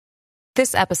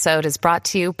This episode is brought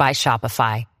to you by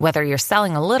Shopify. Whether you're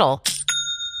selling a little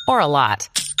or a lot,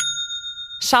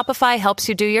 Shopify helps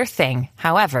you do your thing,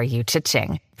 however you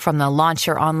cha-ching. From the launch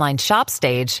your online shop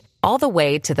stage, all the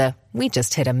way to the we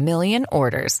just hit 1 million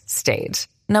orders stage.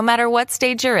 No matter what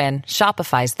stage you're in,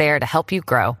 Shopify's there to help you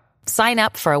grow. Sign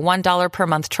up for a $1 per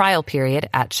month trial period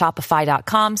at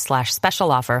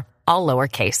shopify.com/special offer, all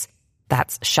lowercase.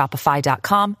 That's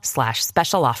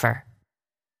shopify.com/special offer.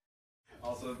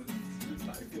 Also, I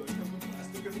feel like I'm a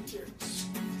plastic of a chair.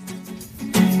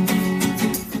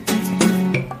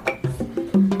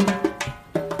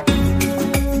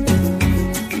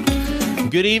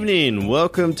 Good evening.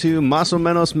 Welcome to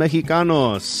Menos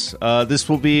Mexicanos. This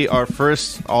will be our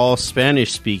first all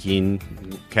Spanish-speaking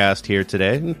cast here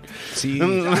today. Sí.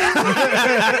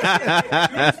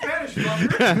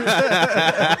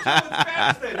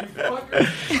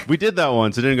 We did that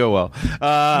once. It didn't go well.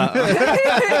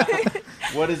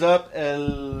 What is up,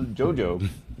 El Jojo?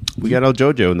 We got El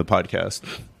Jojo in the podcast.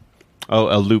 Oh,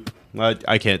 El Loop.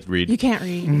 I can't read. You can't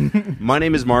read. My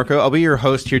name is Marco. I'll be your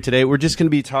host here today. We're just going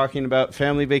to be talking about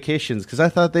family vacations because I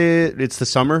thought it's the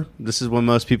summer. This is when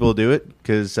most people do it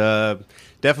because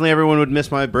definitely everyone would miss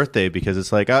my birthday because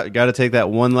it's like, I got to take that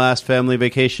one last family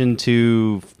vacation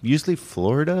to usually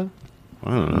Florida.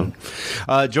 I don't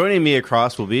know. Joining me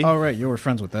across will be... Oh, right. You were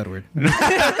friends with Edward.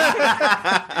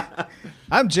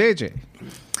 I'm JJ.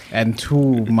 And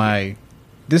to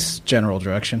this general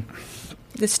direction...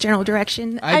 This general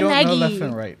direction. I don't Maggie. know left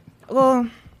and right. Well,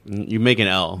 you make an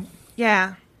L.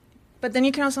 yeah. But then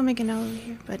you can also make an L over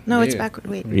here. But no, it's backward.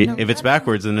 Wait. No. If it's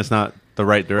backwards, then it's not the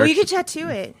right direction. Well, you could tattoo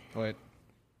it. What?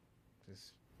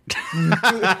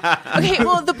 Okay,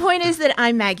 well, the point is that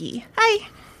I'm Maggie. Hi.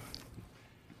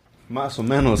 Más o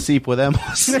menos sí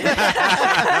podemos.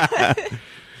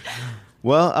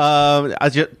 Well, I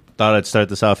just thought I'd start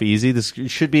this off easy. This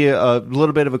should be a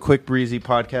little bit of a quick, breezy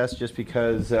podcast just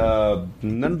because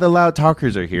none of the loud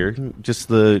talkers are here. Just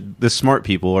the smart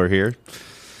people are here.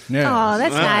 Yeah. Oh,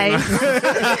 that's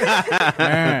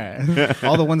nice.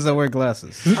 All the ones that wear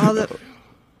glasses.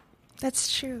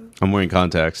 That's true. I'm wearing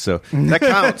contacts, so that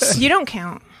counts. You don't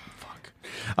count.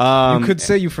 You could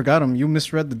say you forgot him. You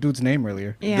misread the dude's name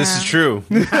earlier. Yeah. This is true.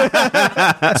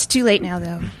 It's too late now,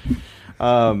 though.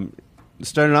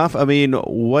 Starting off, I mean,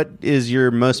 what is your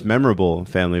most memorable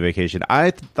family vacation? I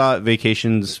thought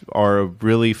vacations are a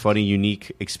really funny,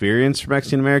 unique experience for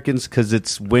Mexican Americans because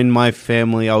it's when my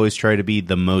family always try to be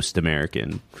the most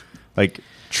American. Like,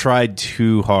 tried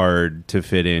too hard to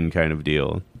fit in kind of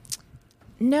deal.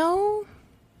 No.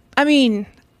 I mean,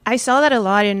 I saw that a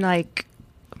lot in, like,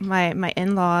 my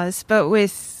in-laws. But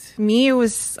with me,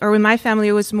 with my family,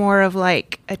 it was more of,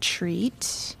 like, a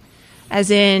treat. As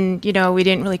in, we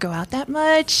didn't really go out that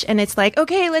much. And it's like,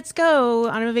 okay, let's go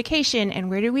on a vacation. And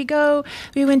where did we go?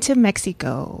 We went to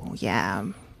Mexico. Yeah.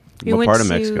 What part of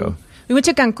Mexico? We went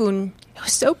to Cancun. It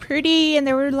was so pretty. And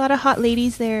there were a lot of hot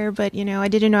ladies there. But, I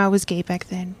didn't know I was gay back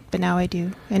then. But now I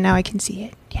do. And now I can see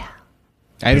it. Yeah.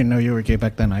 I didn't know you were gay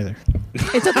back then either.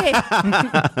 It's okay.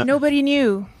 Nobody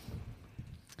knew.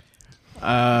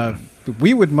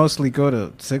 We would mostly go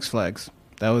to Six Flags.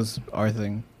 That was our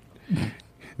thing.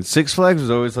 Six Flags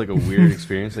was always like a weird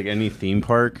experience, like any theme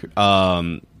park.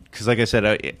 Because, like I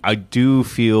said, I do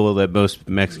feel that most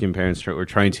Mexican parents were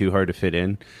trying too hard to fit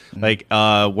in. Like,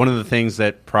 one of the things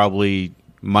that probably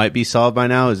might be solved by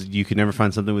now is you could never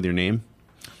find something with your name.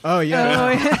 Oh,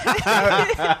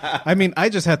 yeah. I mean, I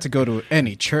just had to go to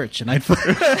any church, and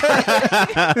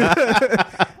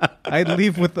I'd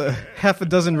leave with half a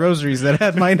dozen rosaries that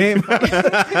had my name.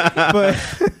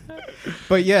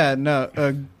 But yeah, no.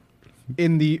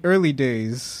 In the early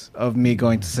days of me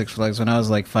going to Six Flags, when I was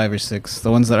like 5 or 6, the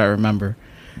ones that I remember,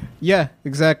 yeah,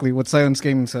 exactly what Silence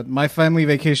Gaming said. My family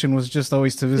vacation was just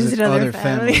always to visit other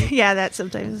family. Yeah, that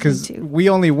sometimes because too. We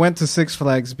only went to Six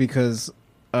Flags because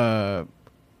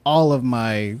all of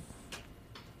my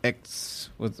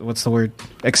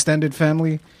extended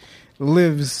family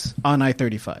lives on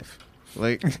I-35.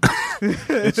 Like,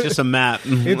 it's just a map.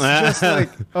 It's just like,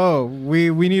 oh, we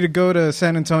need to go to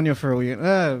San Antonio for a week.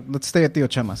 Let's stay at the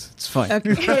Ochamas. It's fine.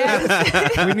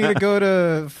 Okay. We need to go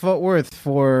to Fort Worth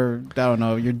for, I don't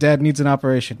know, your dad needs an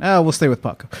operation. We'll stay with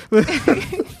Paco.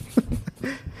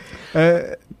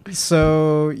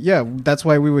 So, yeah, that's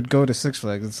why we would go to Six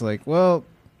Flags. It's like, well,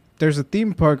 there's a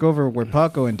theme park over where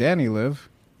Paco and Danny live.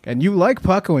 And you like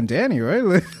Paco and Danny,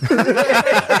 right?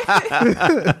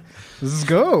 Let's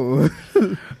go.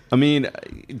 I mean,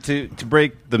 to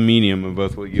break the medium of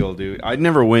both what you all do, I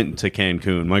never went to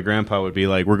Cancun. My grandpa would be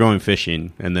like, "We're going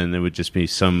fishing," and then there would just be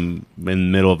some in the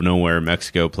middle of nowhere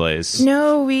Mexico place.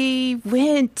 No, we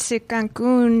went to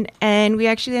Cancun and we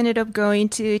actually ended up going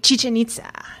to Chichen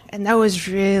Itza, and that was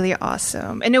really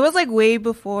awesome. And it was like way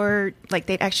before like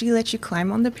they'd actually let you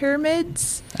climb on the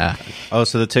pyramids. Oh,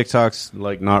 so the TikTok's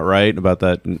like not right about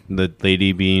the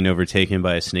lady being overtaken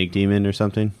by a snake demon or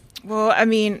something? Well, I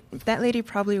mean, that lady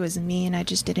probably was me, and I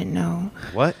just didn't know.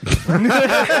 What?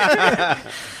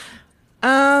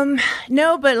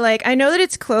 No, but like I know that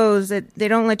it's closed. That they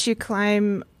don't let you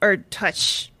climb or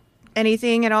touch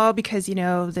anything at all because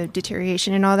the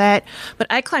deterioration and all that. But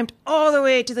I climbed all the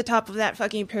way to the top of that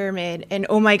fucking pyramid, and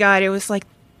oh my god, it was like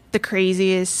the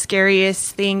craziest,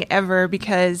 scariest thing ever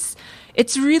because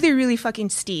it's really, really fucking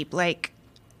steep, like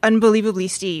unbelievably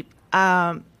steep.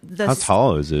 How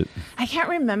tall is it? I can't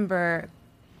remember.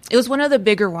 It was one of the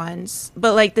bigger ones,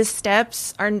 but like the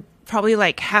steps are probably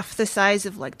like half the size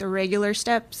of like the regular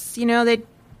steps, they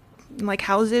like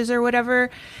houses or whatever.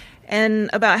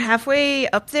 And about halfway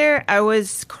up there, I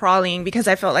was crawling because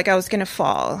I felt like I was going to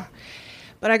fall.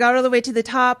 But I got all the way to the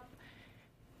top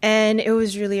and it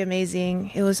was really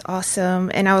amazing. It was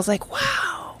awesome. And I was like,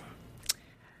 wow.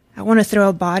 I want to throw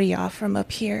a body off from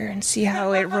up here and see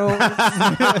how it rolls.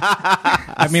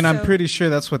 I mean, I'm pretty sure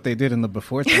that's what they did in the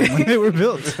before time when they were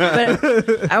built.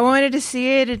 But I wanted to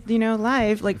see it,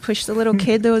 live, like push the little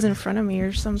kid that was in front of me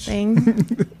or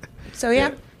something. So,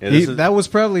 yeah. That was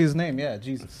probably his name. Yeah,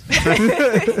 Jesus.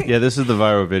 Yeah, this is the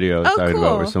viral video I was talking cool.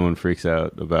 about where someone freaks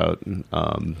out about...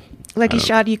 Lucky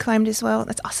shot, you climbed as well.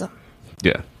 That's awesome.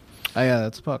 Yeah. Oh, yeah,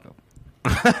 that's Paco.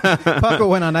 Paco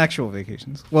went on actual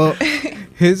vacations. Well,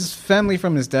 his family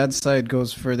from his dad's side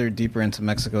goes further deeper into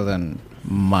Mexico than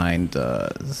mine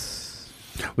does.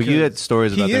 Well, you had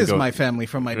stories about he them is my family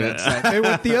from my dad's side. They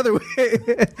went the other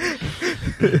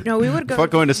way. No, we would go.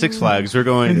 Fuck going to Six Flags. We're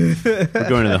going to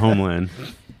the homeland.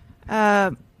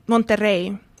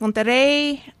 Monterrey,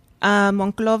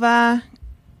 Monclova.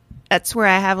 That's where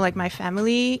I have like my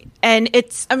family, and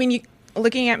it's. I mean,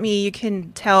 looking at me, you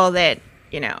can tell that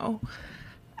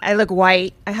I look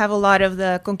white. I have a lot of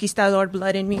the conquistador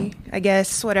blood in me, I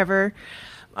guess, whatever.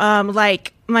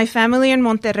 Like my family in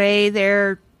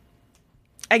Monterrey,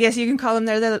 I guess you can call them,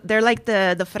 they're like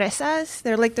the fresas.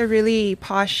 They're like the really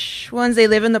posh ones. They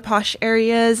live in the posh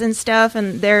areas and stuff,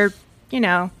 and they're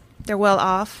well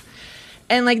off.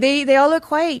 And like they all look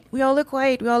white. We all look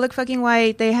white. We all look fucking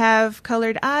white. They have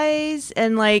colored eyes,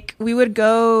 and like we would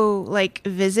go like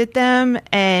visit them,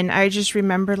 and I just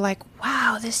remember like,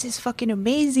 wow, this is fucking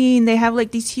amazing. They have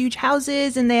like these huge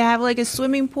houses, and they have like a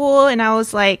swimming pool, and I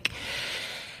was like,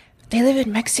 they live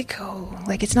in Mexico.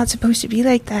 Like it's not supposed to be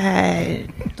like that.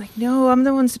 Like no, I'm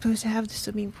the one supposed to have the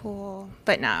swimming pool.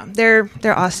 But no, they're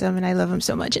awesome, and I love them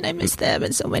so much, and I miss them,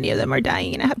 and so many of them are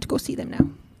dying, and I have to go see them now.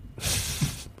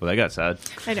 Well, that got sad.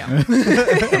 I know.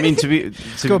 I mean,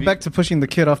 Let's go back to pushing the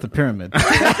kid off the pyramid.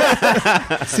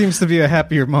 Seems to be a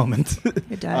happier moment.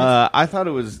 It does. I thought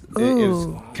it was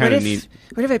kind of neat.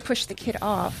 What if I push the kid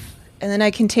off, and then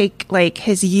I can take like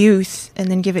his youth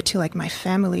and then give it to like my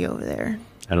family over there?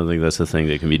 I don't think that's the thing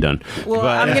that can be done. Well,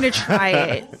 I'm going to try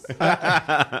it.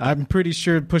 I'm pretty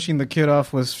sure pushing the kid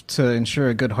off was to ensure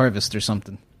a good harvest or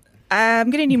something. I'm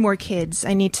going to need more kids.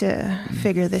 I need to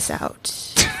figure this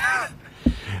out.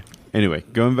 Anyway,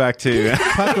 going back to...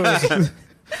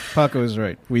 Paco is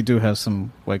right. We do have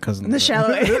some white cousins. The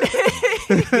shallow end.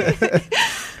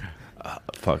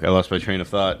 Fuck, I lost my train of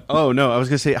thought. Oh, no, I was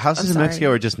going to say houses in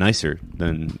Mexico are just nicer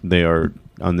than they are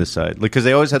on this side. Like, because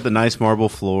they always had the nice marble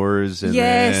floors. And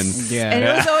yes. And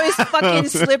it was always fucking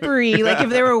slippery. Like, if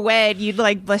they were wet, you'd,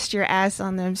 like, bust your ass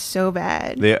on them so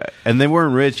bad. And they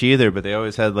weren't rich either, but they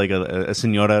always had, like, a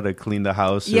señora to clean the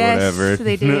house or whatever. Yes,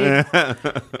 they did.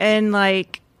 And,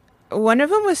 like... One of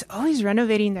them was always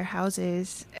renovating their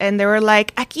houses, and they were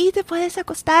like, "Aquí te puedes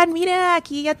acostar, mira,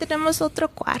 aquí ya tenemos otro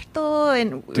cuarto,"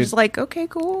 and it was like, "Okay,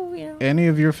 cool." Any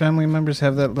of your family members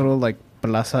have that little like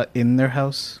plaza in their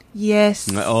house? Yes.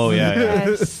 Oh yeah.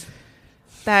 Yes.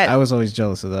 That I was always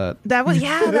jealous of that. That was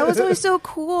always so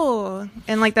cool,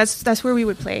 and like that's where we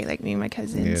would play, like me and my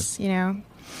cousins. Well,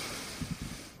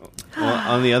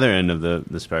 on the other end of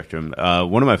the spectrum,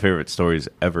 one of my favorite stories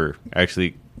ever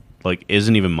actually. Like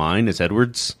isn't even mine. It's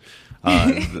Edward's.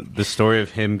 The story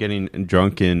of him getting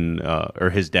drunk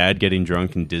or his dad getting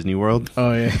drunk in Disney World.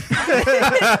 Oh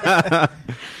yeah.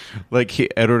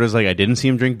 Like Edward was like, I didn't see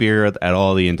him drink beer at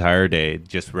all the entire day.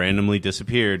 Just randomly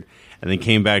disappeared. and then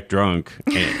came back drunk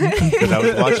because I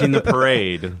was watching the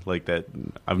parade like that.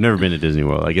 I've never been to Disney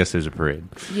World. I guess there's a parade.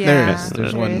 Yeah,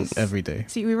 There's one every day.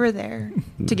 See, we were there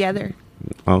together.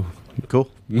 Oh, cool.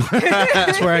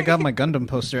 That's where I got my Gundam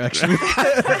poster, actually.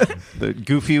 The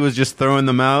Goofy was just throwing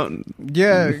them out.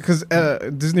 Yeah, because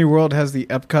Disney World has the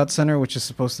Epcot Center, which is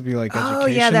supposed to be like educational. Oh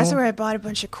yeah, that's where I bought a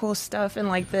bunch of cool stuff and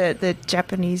like the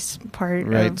Japanese part.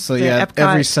 Right. Of So the yeah, Epcot,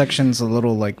 every section's a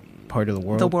little like part of the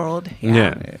world. the world.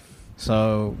 Yeah.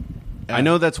 So I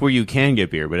know that's where you can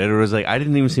get beer, but Edward was like, I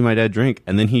didn't even see my dad drink.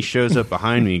 And then he shows up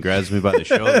behind me, grabs me by the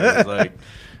shoulder, and was like,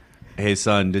 hey,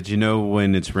 son, did you know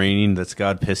when it's raining, that's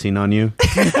God pissing on you?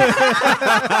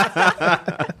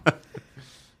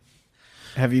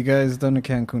 Have you guys done a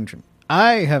Cancun trip?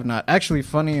 I have not. Actually,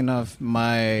 funny enough,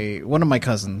 one of my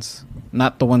cousins,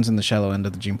 not the ones in the shallow end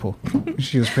of the gene pool,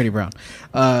 she was pretty brown.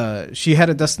 She had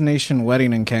a destination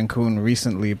wedding in Cancun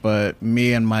recently, but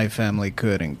me and my family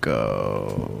couldn't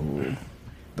go.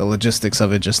 The logistics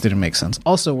of it just didn't make sense.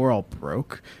 Also, we're all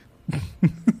broke.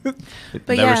 But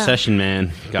that recession,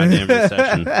 man. Goddamn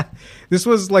recession. This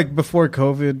was like before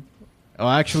COVID. Oh,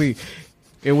 actually,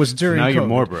 it was during Now COVID. you're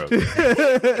more broke.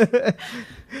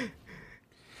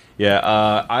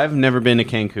 Yeah, I've never been to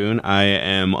Cancun. I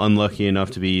am unlucky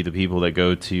enough to be the people that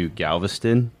go to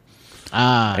Galveston.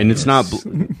 And it's not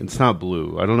it's not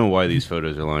blue. I don't know why these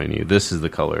photos are lying to you. This is the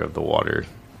color of the water.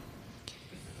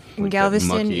 In Like that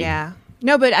Galveston, mucky. yeah.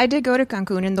 No, but I did go to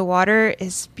Cancun, and the water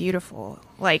is beautiful.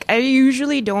 Like, I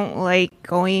usually don't like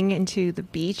going into the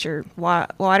beach or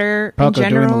water in Paco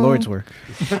general. doing the Lord's work.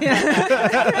 Got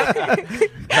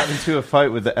into a fight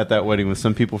at that wedding with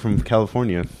some people from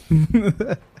California.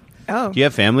 Oh, Do you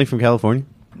have family from California?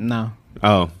 No,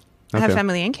 Oh, I have okay.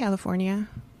 family in California.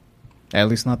 at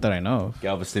least not that I know of.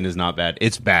 Galveston is not bad.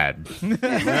 It's bad.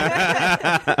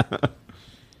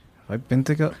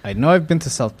 I know I've been to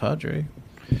South Padre.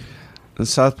 The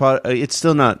South Pod, it's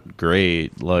still not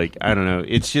great. Like, I don't know.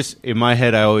 It's just, in my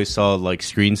head, I always saw, like,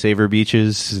 screensaver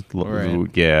beaches. Right.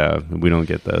 Yeah, we don't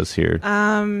get those here.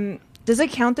 Does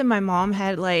it count that my mom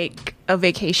had like a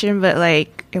vacation, but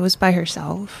like it was by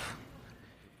herself?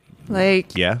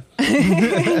 Like, Yeah.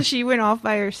 she went off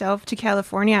by herself to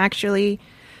California, actually,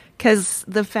 because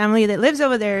the family that lives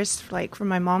over there is like from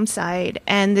my mom's side,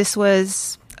 and this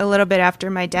was a little bit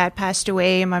after my dad passed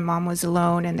away and my mom was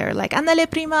alone, and they're like, "Andale,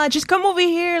 prima, just come over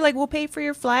here, like we'll pay for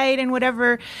your flight and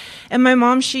whatever." And my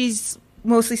mom, she's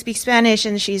mostly speaks Spanish,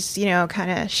 and she's, you know,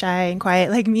 kind of shy and quiet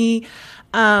like me.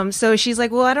 So she's like,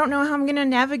 "Well, I don't know how I'm gonna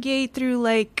navigate through,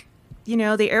 like, you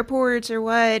know, the airports or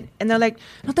what." And they're like,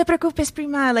 "No te preocupes,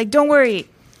 prima, like, don't worry,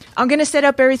 I'm gonna set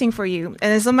up everything for you."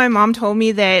 And so my mom told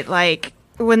me that, like,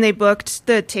 when they booked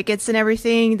the tickets and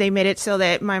everything, they made it so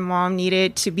that my mom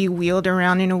needed to be wheeled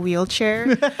around in a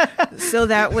wheelchair. So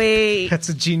that way... That's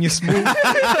a genius move.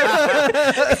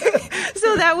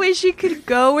 So that way she could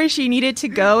go where she needed to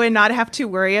go and not have to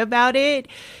worry about it.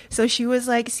 So she was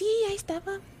like, "Sí, ahí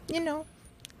estaba, you know.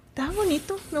 Está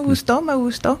bonito. Me gustó, me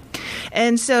gustó."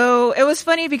 And so it was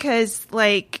funny because,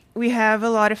 like, we have a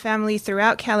lot of family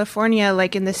throughout California,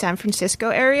 like in the San Francisco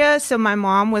area. So my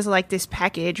mom was like this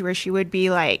package where she would be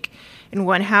like in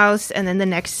one house, and then the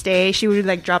next day she would be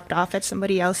like dropped off at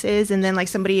somebody else's, and then like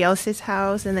somebody else's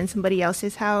house, and then somebody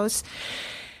else's house.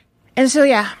 And so,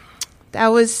 yeah, that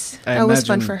was fun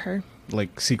imagine, for her.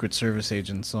 Like Secret Service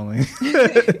agents only.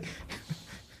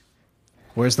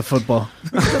 Where's the football?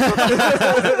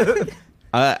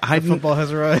 Football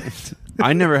has arrived.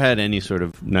 I never had any sort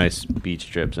of nice beach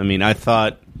trips. I mean, I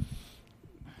thought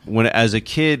as a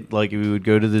kid, like, we would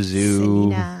go to the zoo.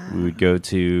 Selena. We would go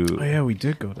to... Oh yeah, we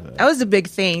did go to that. That was the big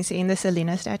thing, seeing the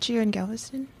Selena statue in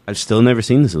Galveston. I've still never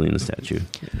seen the Selena statue.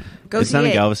 Go It's see not it.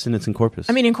 in Galveston. It's in Corpus.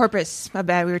 I mean, in Corpus. My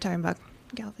bad. We were talking about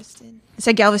Galveston. It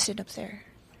said Galveston up there.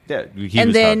 yeah,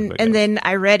 And then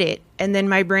I read it, and then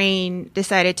my brain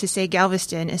decided to say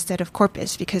Galveston instead of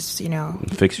Corpus because, you know,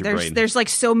 Fix your brain. there's like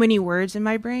so many words in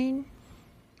my brain.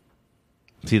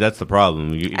 See, that's the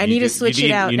problem. I need to switch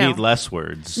it out. You No. need less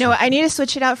words. No, I need to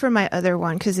switch it out for my other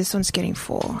one because this one's getting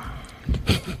full.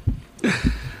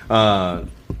 And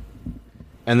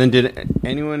then did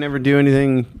anyone ever do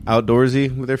anything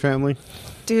outdoorsy with their family?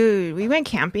 Dude, we went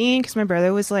camping because my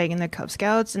brother was like in the Cub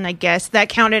Scouts, and I guess that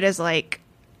counted as like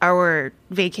our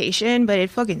vacation, but it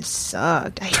fucking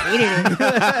sucked. I hated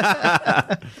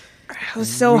it. It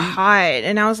was so hot,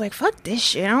 and I was like, "Fuck this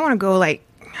shit! I don't want to go like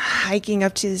hiking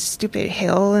up to this stupid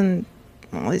hill and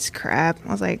all this crap."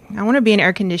 I was like, "I want to be in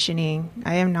air conditioning.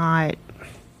 I am not.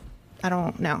 I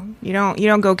don't know. You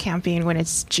don't go camping when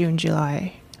it's June,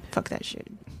 July. Fuck that shit."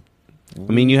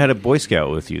 I mean, you had a Boy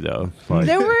Scout with you, though. Like,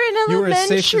 They were in You were as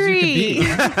safe as you could elementary. be.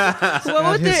 What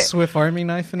Had would his they? Swift Army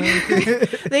knife and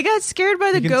everything. They got scared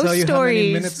by the He can ghost tell you how many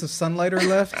stories. minutes of sunlight are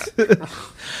left.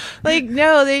 Like,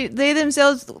 no, they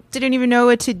themselves didn't even know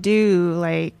what to do.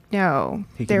 Like, no,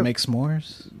 He They're- can make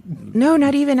s'mores. no,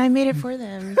 not even. I made it for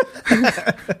them.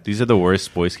 these are the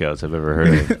worst Boy Scouts I've ever heard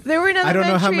of. They were in elementary. I don't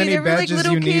know how many they were like badges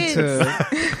little you need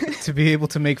kids. to be able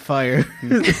to make fire.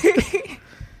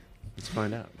 Let's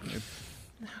find out.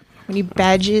 We need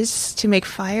badges to make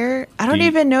fire. I don't Do you-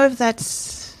 even know if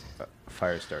that's.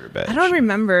 Fire starter badge. I don't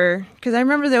remember because I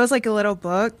remember there was like a little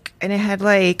book and it had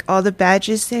like all the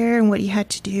badges there and what you had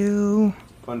to do.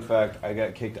 Fun fact: I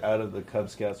got kicked out of the Cub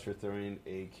Scouts for throwing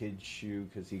a kid's shoe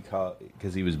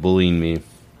because he was bullying me.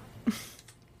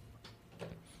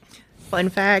 Fun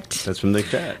fact: That's from the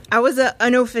chat. I was an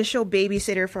unofficial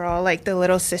babysitter for all like the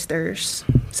little sisters.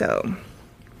 So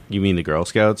You mean the Girl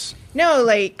Scouts? no,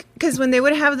 like because when they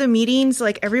would have the meetings,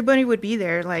 like everybody would be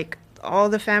there, like all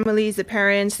the families, the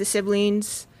parents, the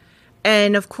siblings.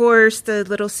 And of course, the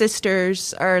little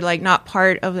sisters are like not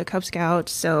part of the Cub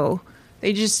Scouts, so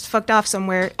they just fucked off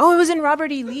somewhere. Oh, it was in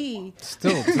Robert E. Lee.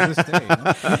 Still to this day.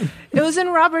 No? It was in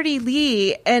Robert E.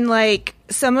 Lee, and like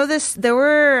some of this, there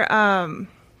were,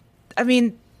 I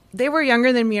mean, they were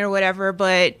younger than me or whatever,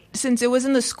 but since it was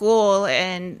in the school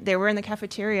and they were in the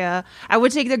cafeteria, I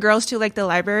would take the girls to like the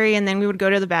library, and then we would go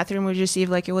to the bathroom. We'd just see if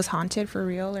like it was haunted for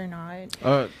real or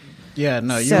not. Yeah,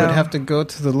 no, you So- would have to go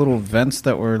to the little vents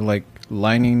that were like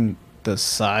lining the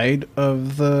side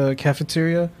of the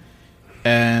cafeteria.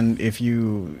 And if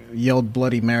you yelled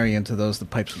Bloody Mary into those, the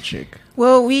pipes would shake.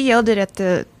 Well, we yelled it at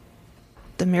the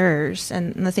mirrors,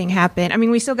 and nothing happened. I mean,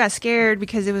 we still got scared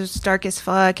because it was dark as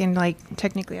fuck, and like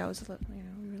technically, I was we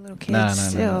were little kids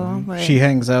still. But She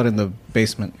hangs out in the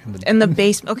basement. in the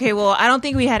basement. Okay, well, I don't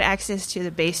think we had access to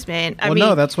the basement. I Well, mean,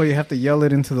 no, that's why you have to yell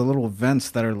it into the little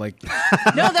vents that are like. no,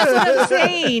 that's what I'm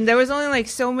saying. There was only like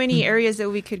so many areas that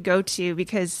we could go to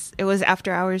because it was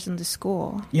after hours in the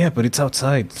school. Yeah, but it's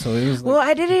outside, so it was. Like, Well, I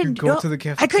you didn't could go know- to the I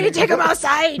cafeteria. couldn't take them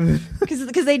outside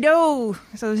because they know.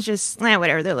 So it was just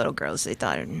whatever. They're little girls. They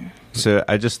thought. So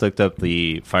I just looked up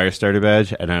the fire starter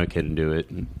badge, and I can do it.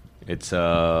 It's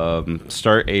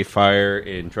start a fire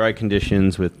in dry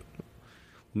conditions with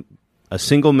a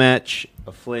single match,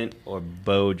 a flint, or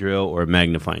bow drill, or a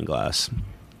magnifying glass.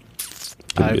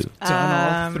 Can do. I've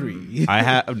done all three. I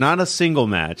have not a single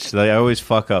match. I always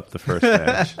fuck up the first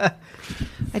match.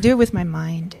 I do it with my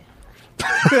mind.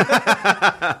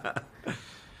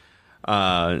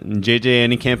 JJ,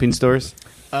 any camping stores?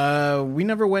 We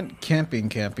never went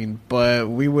camping, but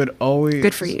we would always.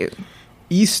 Good for you.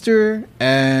 Easter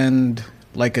and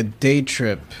like a day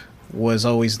trip was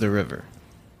always the river.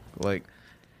 Like,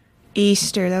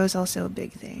 Easter, that was also a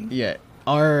big thing. yeah,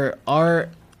 our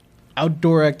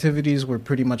outdoor activities were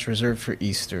pretty much reserved for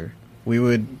Easter.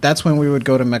 That's when we would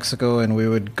go to Mexico and we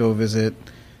would go visit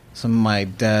some of my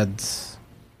dad's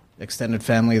extended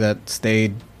family that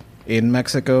stayed in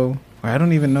Mexico. Or I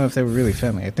don't even know if they were really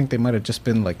family. I think they might have just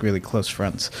been like really close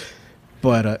friends.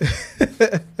 But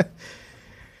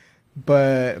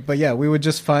but yeah, we would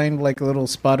just find like a little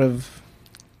spot of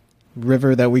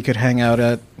river that we could hang out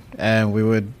at, and we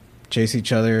would chase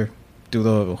each other, do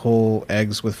the whole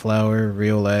eggs with flour,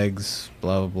 real eggs,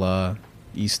 blah blah blah,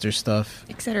 Easter stuff.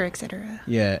 Etc. Etc.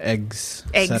 Yeah, eggs,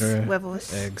 Eggs, etc.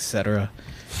 huevos. etc.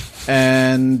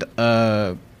 And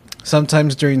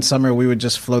sometimes during summer we would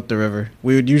just float the river.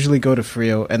 We would usually go to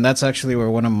Frio, and that's actually where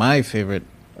one of my favorite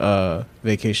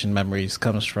vacation memories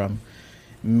comes from.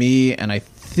 Me and I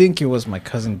think it was my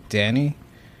cousin Danny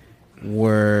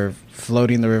were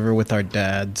floating the river with our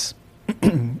dads,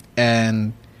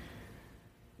 and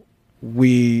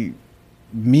me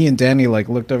and Danny like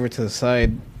looked over to the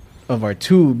side of our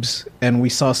tubes, and we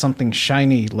saw something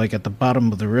shiny like at the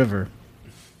bottom of the river.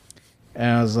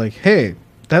 And I was like, "Hey,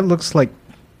 that looks like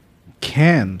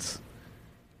cans."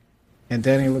 And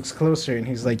Danny looks closer, and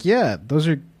he's like, "Yeah, those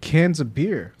are cans of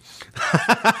beer."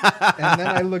 And then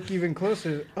I look even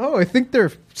closer. Oh, I think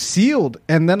they're sealed.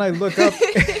 And then I look up,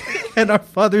 and our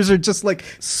fathers are just like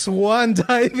swan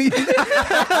diving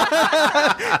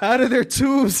out of their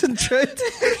tubes and trying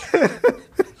to.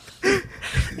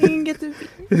 You can get the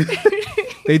beer.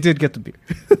 They did get the beer.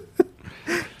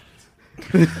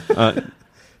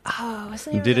 Oh, what's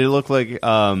the name Did of it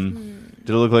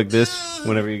look like this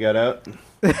whenever you got out?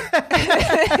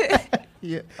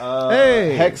 Yeah.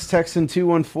 Hey, Hex Texan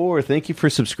 214. Thank you for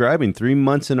subscribing 3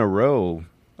 months in a row.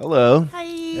 Hello. Hi.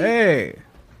 Hey.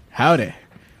 Howdy.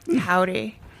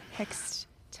 Howdy. Hex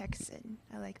Texan.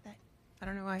 I like that. I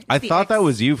don't know why. It's I the thought X. that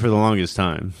was you for the longest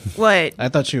time. What? I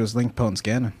thought she was Link Pons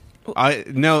Gannon.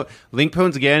 No, Link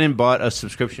Pones Gannon bought a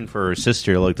subscription for her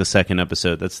sister, like the second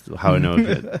episode. That's how I know of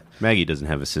it. Maggie doesn't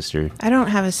have a sister. I don't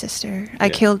have a sister. I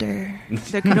killed her.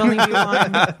 There could only be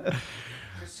one.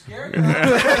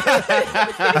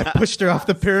 I pushed her off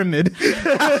the pyramid.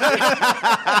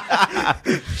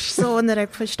 She's the one that I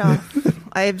pushed off.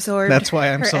 I absorbed. That's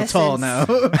why I'm her so essence. tall now.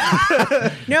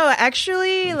 No,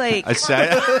 actually, like I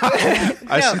stacked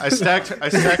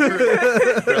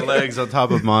her legs on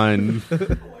top of mine.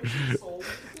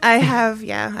 I have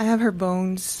her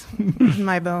bones,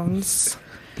 my bones.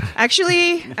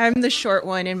 Actually, I'm the short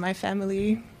one in my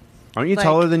family. Aren't you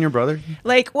taller than your brother?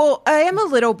 Like, well, I am a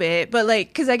little bit, but like,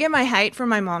 because I get my height from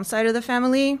my mom's side of the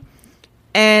family.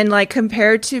 And like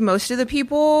compared to most of the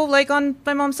people like on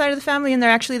my mom's side of the family, and they're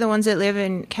actually the ones that live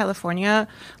in California,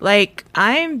 like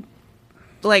I'm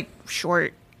like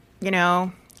short, you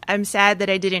know. I'm sad that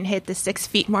I didn't hit the 6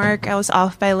 feet mark. I was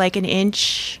off by like an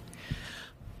inch.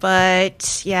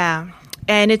 But yeah.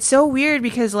 And it's so weird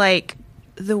because like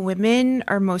the women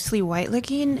are mostly white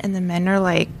looking and the men are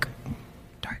like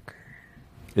darker.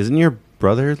 Isn't your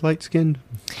brother light skinned?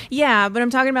 Yeah, but I'm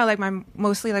talking about like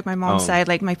mostly like my mom's side,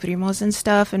 like my primos and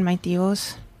stuff, and my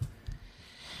tios.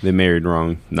 They married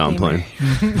wrong. No, I'm playing.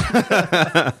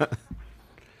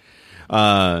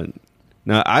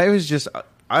 No, I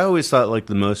always thought like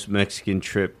the most Mexican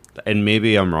trip, and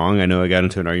maybe I'm wrong. I know I got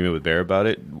into an argument with Bear about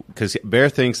it because Bear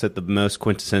thinks that the most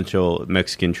quintessential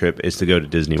Mexican trip is to go to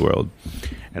Disney World,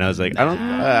 and I was like,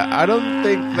 I don't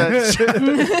think that's.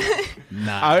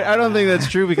 I don't think that's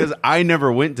true because I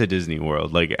never went to Disney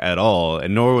World like at all,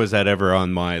 and nor was that ever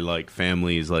on my like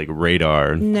family's like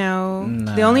radar. No.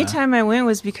 The only time I went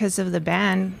was because of the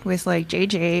band with like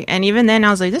JJ, and even then I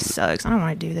was like, this sucks. I don't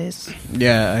want to do this.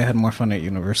 Yeah, I had more fun at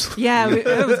Universal. Yeah,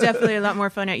 it was definitely a lot more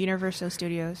fun at Universal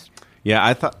Studios. Yeah,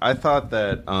 I thought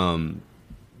that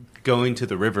going to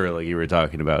the river, like you were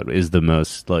talking about, is the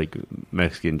most like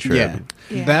Mexican trip.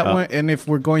 Yeah. That one. And if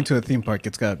we're going to a theme park,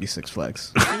 it's got to be Six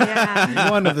Flags. Yeah.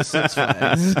 One of the Six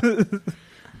Flags.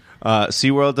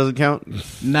 SeaWorld doesn't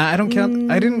count? Nah, I don't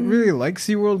count. I didn't really like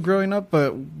SeaWorld growing up,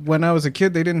 but when I was a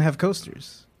kid, they didn't have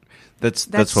coasters.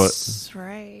 That's what.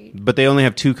 Right. But they only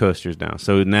have 2 coasters now.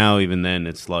 So now even then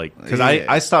it's like, because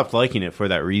I stopped liking it for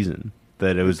that reason,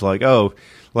 that it was like, oh,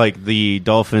 like the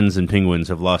dolphins and penguins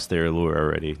have lost their allure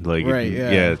already. Like, right,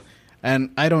 yeah.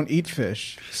 And I don't eat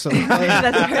fish, so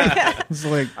it's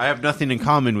like I have nothing in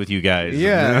common with you guys.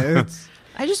 Yeah,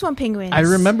 I just want penguins. I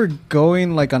remember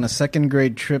going like on a 2nd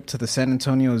grade trip to the San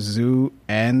Antonio Zoo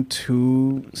and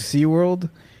to SeaWorld,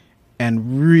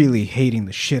 and really hating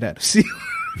the shit out of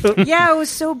SeaWorld. Yeah, it was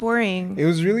so boring. It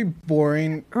was really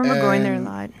boring. I remember going there a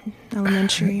lot,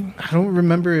 elementary. I don't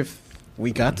remember if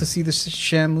we got to see the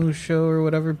Shamu show or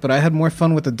whatever, but I had more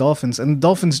fun with the dolphins, and the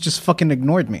dolphins just fucking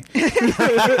ignored me.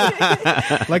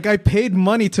 Like, I paid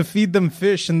money to feed them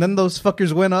fish, and then those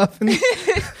fuckers went off and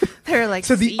they're like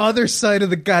to the other side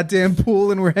of the goddamn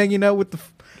pool, and we're hanging out with the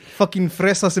fucking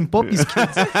fresas and poppies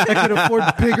kids that could afford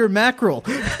bigger mackerel.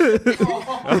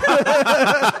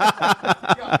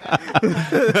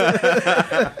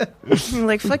 I'm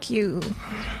like, fuck you.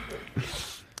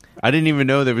 I didn't even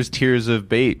know there was tiers of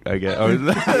bait, I guess.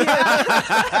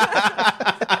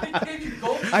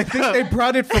 I think they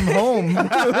brought it from home.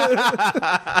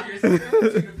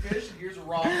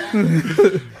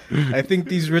 I think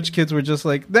these rich kids were just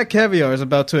like, that caviar is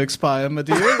about to expire, my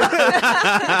dear.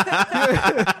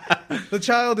 The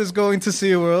child is going to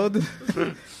SeaWorld.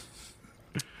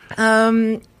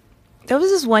 There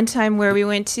was this one time where we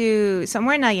went to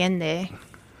somewhere in Allende.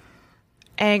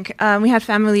 And we had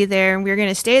family there, and we were going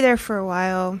to stay there for a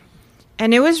while.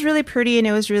 And it was really pretty, and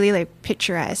it was really, like,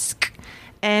 picturesque.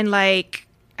 And, like,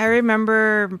 I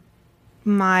remember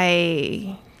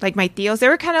my tios. They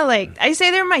were kind of like, I say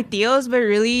they're my tios, but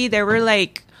really they were,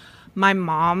 like, my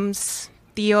mom's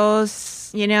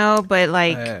tios, you know? But,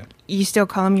 like, you still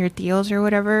call them your tios or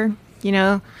whatever, you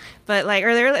know? But, like,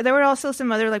 or there were also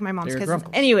some other, like, my mom's cousins.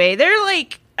 Anyway, they're,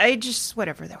 like,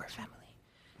 whatever, they were family.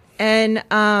 And,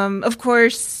 of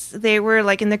course, they were,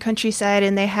 like, in the countryside,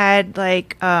 and they had,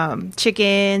 like,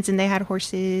 chickens, and they had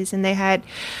horses, and they had...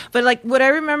 But, like, what I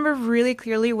remember really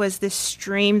clearly was this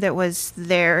stream that was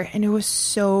there, and it was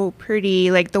so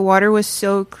pretty. Like, the water was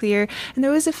so clear, and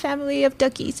there was a family of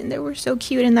duckies, and they were so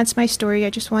cute, and that's my story. I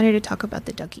just wanted to talk about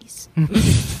the duckies.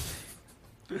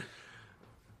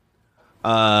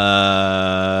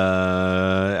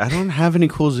 I don't have any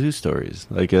cool zoo stories.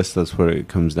 I guess that's what it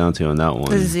comes down to on that one.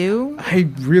 The zoo? I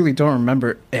really don't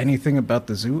remember anything about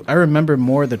the zoo. I remember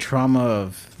more the trauma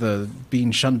of the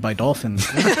being shunned by dolphins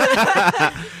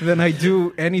than I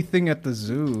do anything at the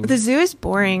zoo. The zoo is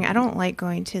boring. I don't like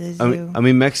going to the zoo. I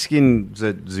mean, Mexicans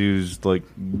at zoos, like,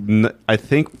 I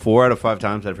think 4 out of 5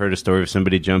 times I've heard a story of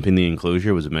somebody jumping the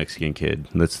enclosure was a Mexican kid.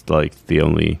 That's like the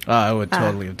only. I would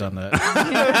totally have done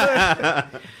that.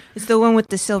 It's the one with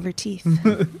the silver teeth.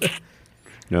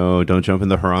 No, don't jump in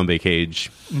the Harambe cage.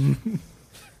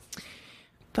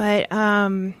 But, I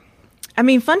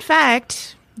mean, fun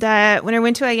fact that when I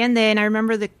went to Allende and I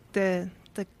remember the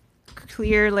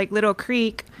clear, like, little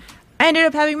creek, I ended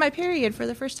up having my period for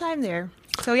the first time there.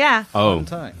 So, yeah. Oh. Fun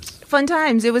times. Fun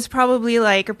times. It was probably,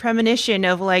 like, a premonition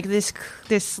of, like, this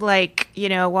like, you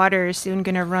know, water is soon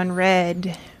going to run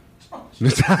red.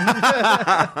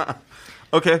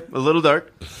 Okay, a little dark.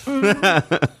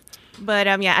 But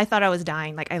yeah, I thought I was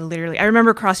dying. Like I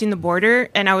remember crossing the border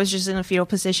and I was just in a fetal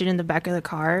position in the back of the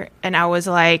car and I was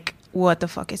like, what the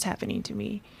fuck is happening to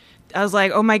me? I was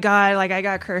like, oh my God, like I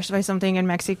got cursed by something in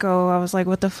Mexico. I was like,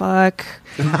 what the fuck?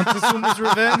 Montezuma's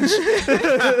revenge.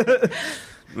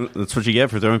 That's what you get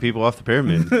for throwing people off the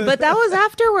pyramid. But that was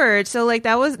afterwards. So like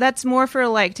that's more for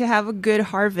like to have a good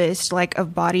harvest, like a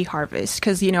body harvest.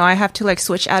 Cause you know, I have to like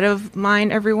switch out of mine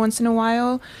every once in a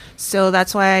while. So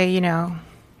that's why, you know,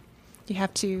 you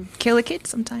have to kill a kid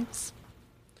sometimes.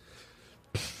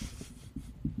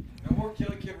 No more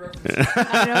Kill a Kid references.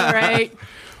 I know, right?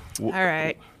 All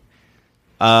right.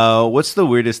 What's the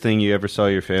weirdest thing you ever saw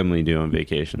your family do on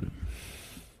vacation?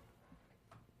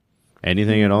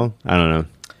 Anything at all? I don't know.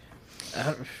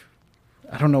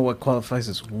 I don't know what qualifies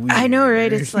as weird. I know,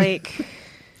 right? It's like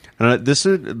This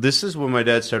is when my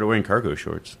dad started wearing cargo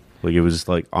shorts. Like it was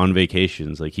like on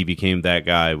vacations. Like he became that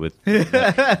guy with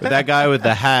that guy with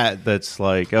the hat. That's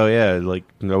like, oh yeah, like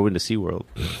go into SeaWorld.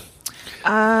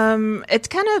 it's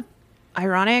kind of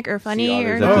ironic or funny Sea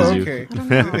or otters at the zoo. okay.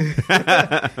 I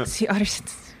don't know. Sea otters.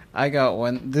 I got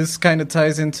one. This kind of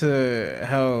ties into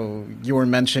how you were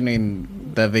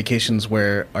mentioning the vacations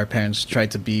where our parents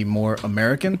tried to be more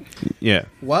American. Yeah.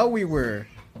 While we were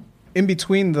in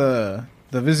between the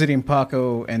visiting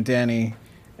Paco and Danny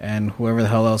and whoever the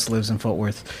hell else lives in Fort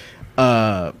Worth,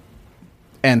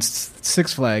 and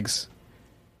Six Flags,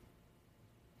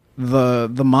 the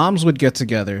moms would get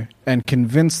together and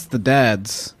convince the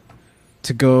dads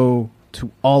to go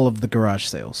to all of the garage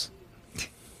sales.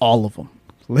 All of them.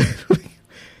 Literally.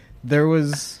 There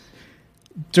was,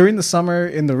 during the summer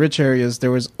in the rich areas,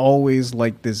 there was always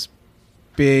like this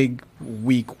big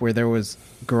week where there was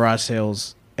garage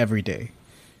sales every day.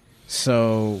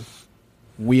 So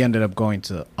we ended up going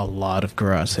to a lot of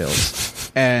garage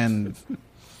sales. And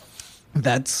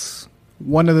that's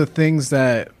one of the things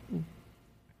that,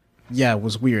 yeah,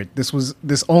 was weird.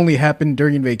 This only happened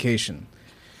during vacation.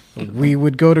 We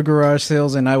would go to garage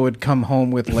sales and I would come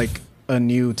home with like a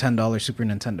new $10 Super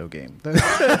Nintendo game.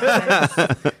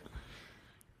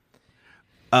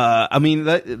 I mean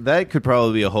that could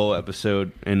probably be a whole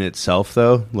episode in itself,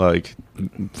 though. Like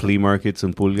flea markets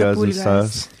and pulgas and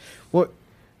stuff. Well,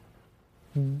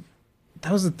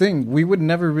 that was the thing. We would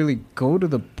never really go to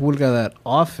the pulga that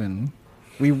often.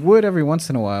 We would every once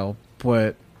in a while,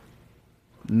 but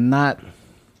not.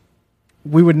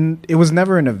 We wouldn't. It was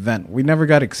never an event. We never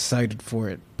got excited for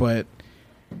it. But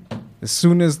as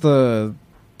soon as the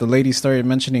lady started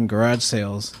mentioning garage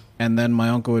sales, and then my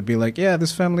uncle would be like, "Yeah,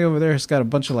 this family over there has got a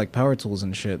bunch of like power tools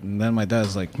and shit," and then my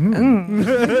dad's like,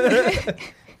 Yeah,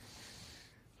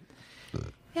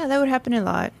 that would happen a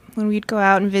lot when we'd go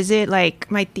out and visit. Like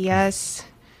my tias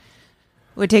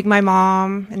would take my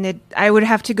mom, and I would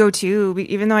have to go too,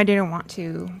 even though I didn't want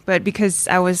to. But because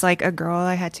I was like a girl,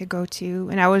 I had to go too,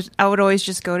 and I would always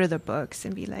just go to the books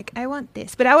and be like, I want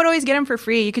this. But I would always get them for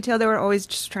free. You could tell they were always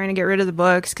just trying to get rid of the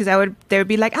books because they would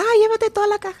be like, llévate toda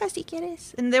la caja si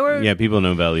quieres, and they were People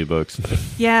know value books.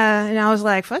 yeah, and I was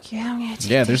like, fuck yeah, I'm gonna take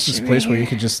 "Yeah, there's this shit place right where you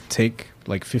here." could just take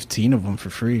like 15 of them for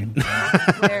free."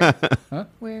 Where? Huh?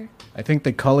 Where? I think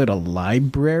they call it a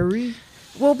library.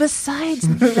 Well, besides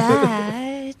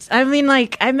that, I mean,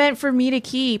 like, I meant for me to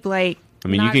keep, like, I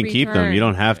mean, you not can keep them. return. You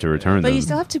don't have to return But them. you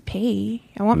still have to pay.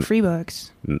 I want free books.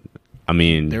 I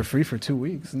mean, They're free for 2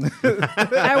 weeks.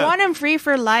 I want them free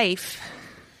for life.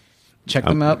 Check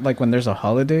them out like when there's a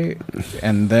holiday,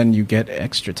 and then you get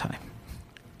extra time.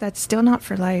 That's still not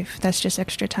for life. That's just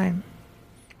extra time.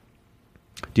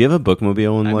 do you have a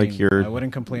bookmobile in I like mean, your I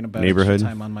wouldn't complain about neighborhood? extra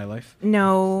time on my life.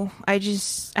 No, I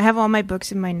have all my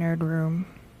books in my nerd room.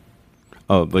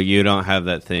 Oh, but you don't have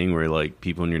that thing where like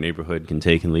people in your neighborhood can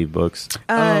take and leave books.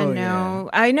 Oh, No.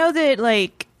 I know that,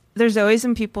 like, there's always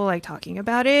some people like talking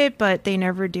about it, but they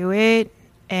never do it.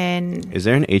 And Is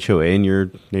there an HOA in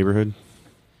your neighborhood?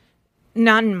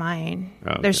 not in mine.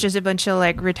 Oh, okay. There's just a bunch of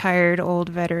like retired old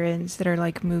veterans that are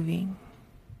like moving.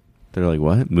 They're like,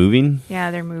 what? Moving?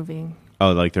 Yeah, they're moving.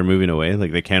 Oh, like they're moving away?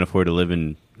 Like they can't afford to live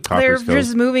in They're Coppersville?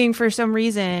 just moving for some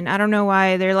reason. I don't know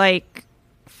why. They're like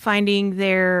finding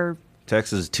their...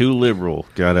 Texas is too liberal.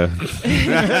 Gotta...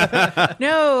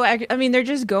 No, I mean, they're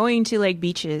just going to like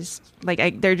beaches.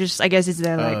 Like they're just, I guess it's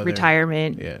the like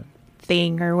retirement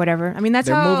thing or whatever. I mean, that's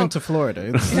they're how... moving to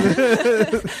Florida.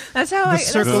 That's how The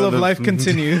circle of life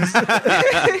continues.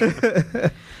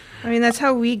 I mean, that's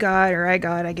how we got, or I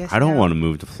got, I guess. I don't want to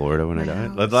move to Florida when I die.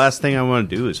 know. The last thing I want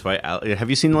to do is fight. Have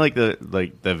you seen like the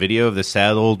video of the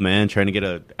sad old man trying to get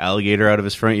an alligator out of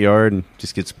his front yard and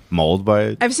just gets mauled by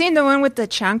it? I've seen the one with the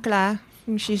chancla.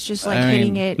 And she's just like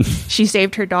hitting it. She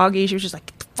saved her doggy. She was just like,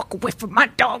 "Get the fuck away from my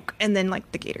dog!" And then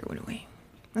like the gator went away.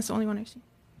 That's the only one I've seen.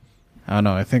 I don't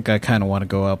know. I think I kind of want to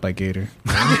go out by gator.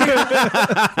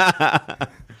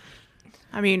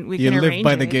 I mean, we You can live arrange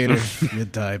by the it. gator. You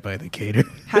die by the gator.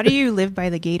 How do you live by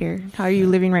the gator? How are you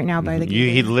living right now by the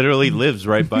gator? He literally lives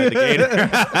right by the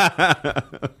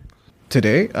gator.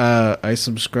 Today, I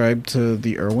subscribed to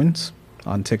the Irwins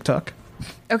on TikTok.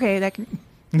 Okay, that can...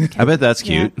 I bet that's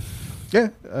cute. Yeah,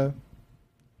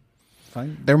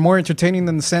 fine. They're more entertaining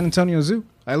than the San Antonio Zoo.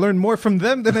 I learned more from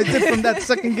them than I did from that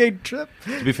second gate trip.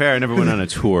 To be fair, I never went on a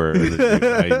tour.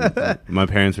 My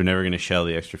parents were never going to shell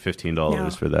the extra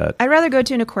 $15 for that. I'd rather go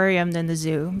to an aquarium than the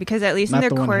zoo because at least Not in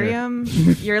the the one here. aquarium,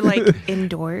 you're like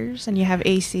indoors and you have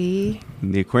AC.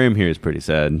 The aquarium here is pretty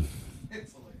sad.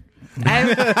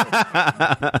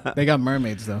 They got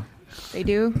mermaids, though. They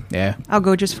do? Yeah. I'll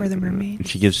go just for the mermaids.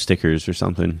 She gives stickers or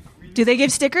something. Do they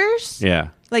give stickers? Yeah.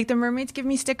 Like the mermaids give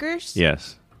me stickers?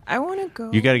 Yes. I want to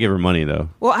go. You got to give her money, though.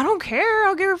 Well, I don't care.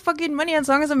 I'll give her fucking money as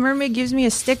long as a mermaid gives me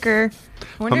a sticker.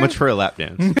 How much for a lap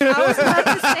dance? I was about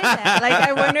to say that. Like,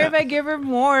 I wonder if I give her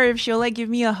more, if she'll like give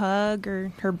me a hug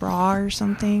or her bra or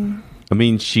something. I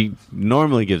mean, she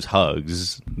normally gives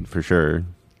hugs, for sure.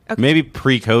 Okay. Maybe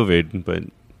pre-COVID, but...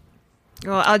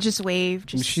 Well, I'll just wave.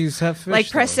 Just She's half fish. like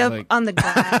press though. up Like, on the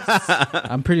glass.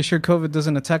 I'm pretty sure COVID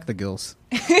doesn't attack the gills.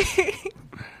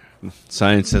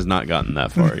 Science has not gotten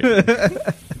that far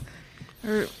yet.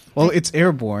 Or Well, it's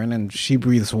airborne, and she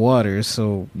breathes water,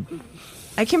 so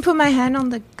I can put my hand on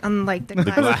the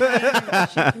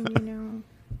glass. thing, and you know,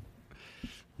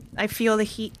 I feel the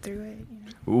heat through it. You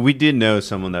know. We did know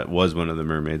someone that was one of the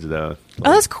mermaids, though.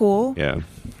 Oh, that's cool. Yeah.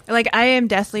 Like, I am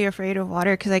deathly afraid of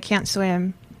water because I can't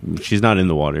swim. She's not in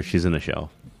the water. She's in a shell.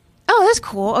 Oh, that's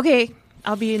cool. Okay,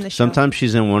 I'll be in the show. Sometimes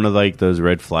she's in one of, like, those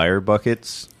red flyer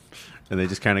buckets, and they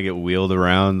just kind of get wheeled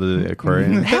around the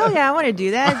aquarium. Hell yeah, I want to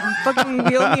do that. Fucking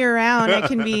wheel me around. I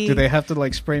can be. do they have to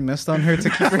like spray mist on her to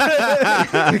keep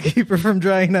her to keep her from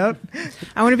drying out?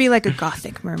 I want to be like a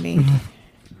gothic mermaid.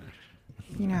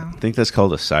 You know. I think that's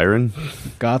called a siren.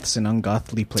 Goths in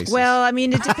ungothly places. Well, I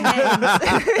mean, it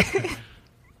depends.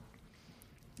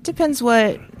 It depends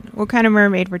what kind of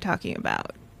mermaid we're talking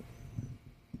about.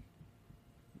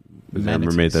 Is there a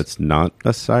Manatees. mermaid that's not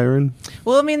a siren?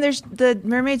 Well, I mean, there's the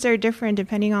mermaids are different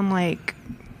depending on like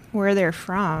where they're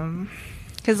from.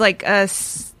 Because like I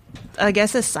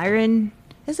guess a siren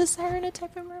is a siren a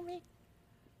type of mermaid?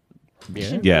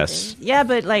 yeah. Yes. Yeah,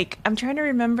 but like I'm trying to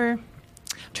remember.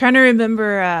 I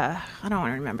don't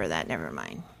want to remember that. Never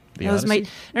mind. The That was my.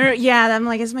 Odyssey? Yeah, I'm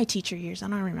like it's my teacher years. I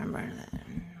don't remember that.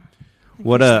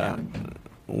 What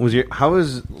how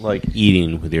was like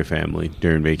eating with your family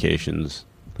during vacations?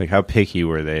 Like how picky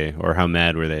were they, or how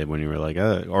mad were they when you were like,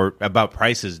 or about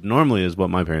prices? Normally, is what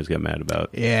my parents get mad about.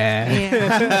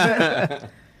 Yeah.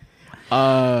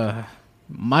 Yeah.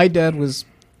 My dad was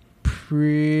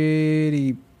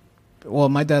pretty. Well,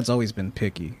 my dad's always been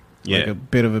picky. Like Yeah. a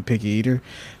bit of a picky eater,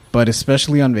 but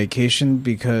especially on vacation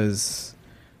because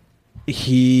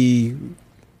he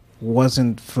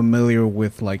wasn't familiar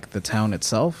with like the town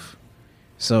itself.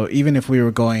 So even if we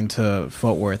were going to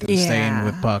Fort Worth and staying Yeah.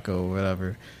 with Paco or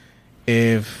whatever,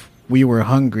 if we were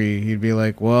hungry, he'd be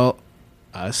like, "Well,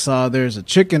 I saw there's a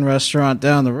chicken restaurant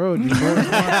down the road. You boys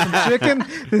want some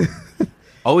chicken?"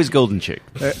 Always Golden Chick.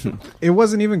 It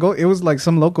wasn't even it was like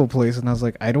some local place, and I was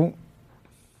like, I don't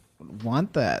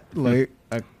want that. Like,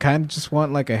 I kind of just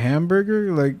want like a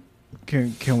hamburger. Like,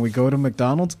 can we go to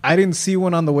McDonald's? I didn't see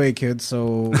one on the way, kid.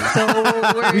 So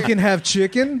we can have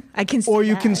chicken, I can see or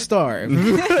you can that. starve.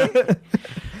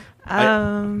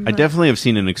 I definitely have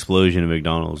seen an explosion of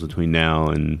McDonald's between now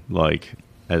and like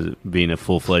as being a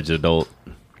full-fledged adult.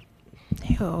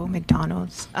 Oh,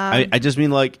 McDonald's. I just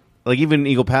mean like even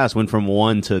Eagle Pass went from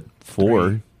 1 to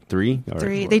 4. 3?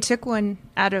 Three. They took one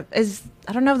out of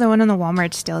I don't know if the one on the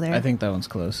Walmart's still there. I think that one's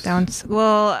closed. That one's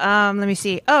let me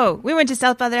see. Oh, we went to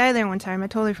South by the Island one time. I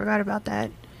totally forgot about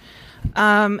that.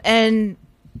 And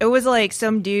it was like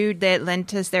some dude that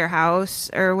lent us their house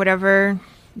or whatever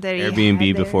that he Airbnb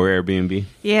had there. before Airbnb.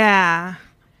 Yeah.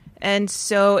 And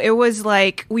so it was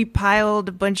like we piled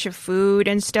a bunch of food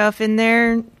and stuff in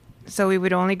there. So we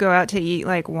would only go out to eat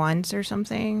like once or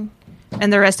something.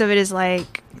 And the rest of it is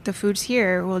like, the food's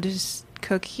here. We'll just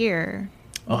cook here.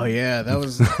 Oh, yeah. That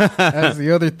was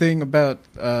the other thing about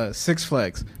Six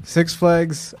Flags. Six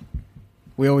Flags,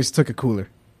 we always took a cooler.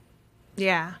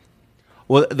 Yeah.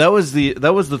 Well, that was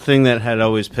the thing that had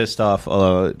always pissed off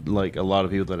like a lot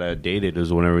of people that I had dated,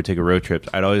 was whenever we take a road trip,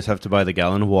 I'd always have to buy the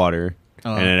gallon of water.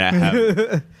 Oh.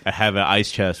 And I have an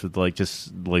ice chest with like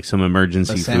just like some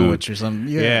emergency a sandwich food or something.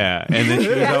 Yeah. And then she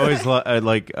was always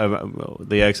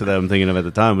the ex that I'm thinking of at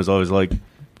the time was always like,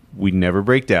 we never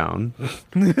break down. So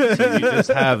you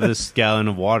just have this gallon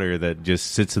of water that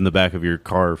just sits in the back of your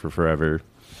car for forever.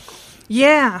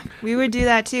 Yeah, we would do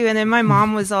that too. And then my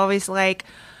mom was always like,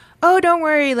 oh, don't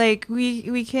worry, like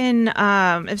we can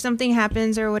if something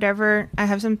happens or whatever, I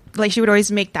have some, like, she would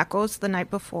always make tacos the night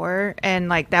before, and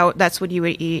like that's what you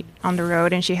would eat on the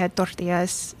road. And she had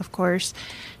tortillas, of course.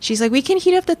 She's like, we can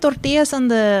heat up the tortillas on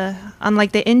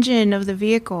like the engine of the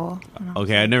vehicle.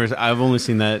 Okay, I've only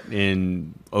seen that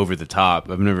in Over the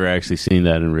Top. I've never actually seen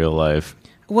that in real life.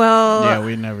 Well, yeah,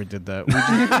 we never did that. We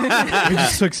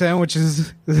just took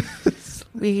sandwiches.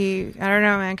 I don't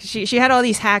know, man, because she had all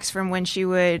these hacks from when she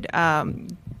would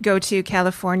go to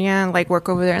California and like work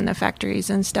over there in the factories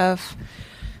and stuff,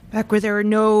 back where there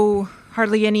were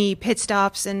hardly any pit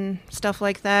stops and stuff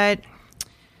like that.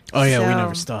 Oh yeah, we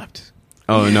never stopped.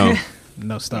 Oh no.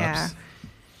 No stops. Yeah.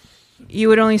 You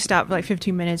would only stop like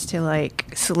 15 minutes to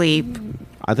like sleep.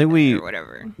 I think we or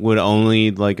whatever. Would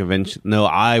only like eventually. No,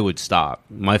 I would stop.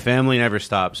 My family never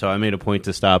stopped, so I made a point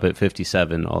to stop at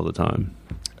 57 all the time.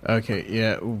 Okay,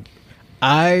 yeah.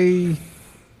 I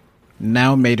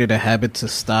now made it a habit to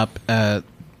stop at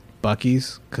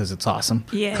Buc-ee's because it's awesome.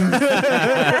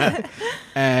 Yeah.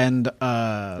 And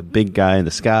the big guy in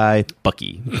the sky,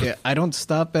 Bucky. Yeah, I don't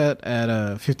stop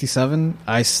at 57.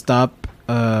 I stop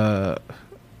a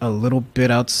little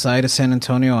bit outside of San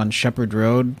Antonio on Shepherd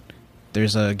Road.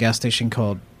 There's a gas station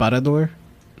called Parador.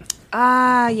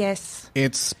 Ah, yes.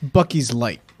 It's Buc-ee's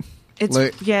light.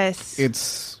 Yes.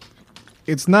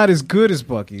 It's not as good as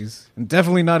Buc-ee's, and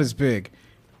definitely not as big,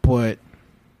 but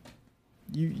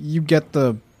you get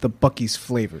the Buc-ee's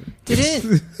flavor.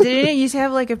 Didn't it used to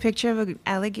have like a picture of an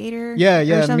alligator? Yeah.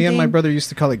 Me and my brother used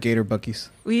to call it Gator Buc-ee's.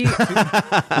 We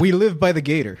live by the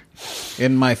gator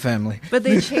in my family. But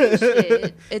they changed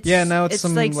it. Now it's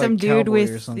some dude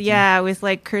with with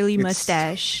like curly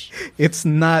mustache. It's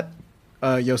not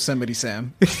Yosemite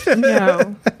Sam.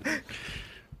 No.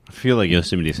 I feel like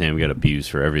Yosemite Sam got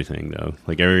abused for everything, though.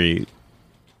 Well,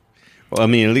 I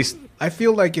mean, at least I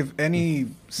feel like if any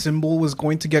symbol was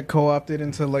going to get co-opted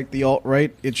into like the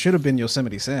alt-right, it should have been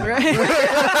Yosemite Sam. Right?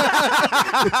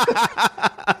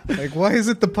 Like, why is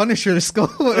it the Punisher skull?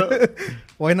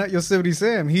 Why not Yosemite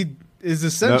Sam? He is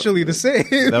essentially the same.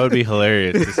 That would be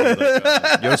hilarious to see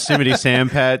like Yosemite Sam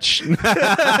patch.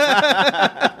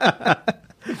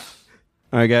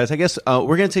 All right, guys, I guess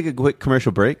we're going to take a quick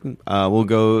commercial break. We'll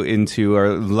go into our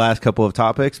last couple of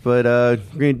topics, but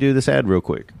we're going to do this ad real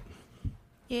quick.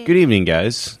 Yeah. Good evening,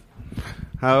 guys.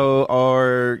 How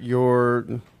are your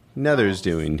nethers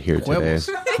doing here today?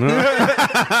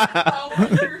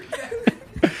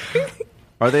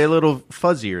 Are they a little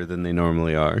fuzzier than they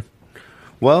normally are?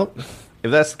 Well,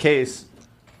 if that's the case,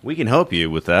 we can help you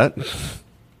with that.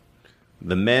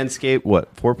 The Manscaped,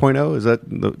 4.0? Is that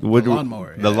the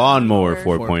lawnmower? The lawnmower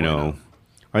 4.0.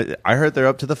 I heard they're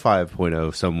up to the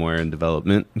 5.0 somewhere in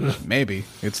development. Maybe.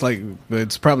 It's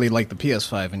probably like the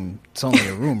PS5 and it's only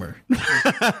a rumor.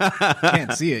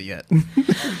 Can't see it yet.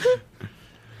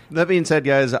 That being said,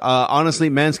 guys, honestly,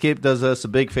 Manscaped does us a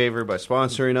big favor by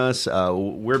sponsoring us.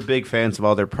 We're big fans of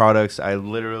all their products. I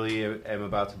literally am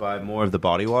about to buy more of the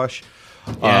body wash.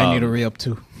 Yeah, I need to re-up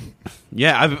too.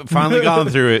 Yeah, I've finally gone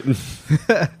through it.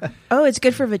 Oh, it's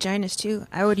good for vaginas too.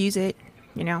 I would use it,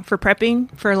 for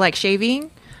prepping, for like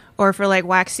shaving, or for like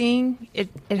waxing.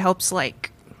 It helps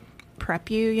like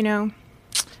prep you,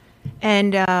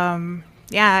 And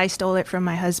I stole it from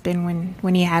my husband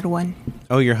when he had one.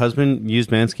 Oh, your husband used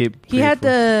Manscaped? He had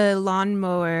the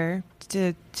lawnmower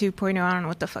to 2.0. I don't know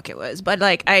what the fuck it was, but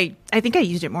like I think I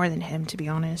used it more than him, to be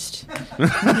honest.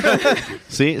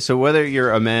 See, so whether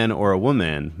you're a man or a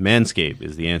woman, Manscaped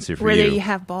is the answer for you. Whether you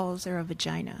have balls or a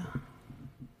vagina.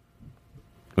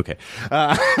 Okay.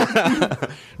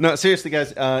 No, seriously,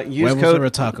 guys. Use Huevos code. or a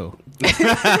taco?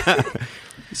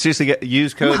 Seriously,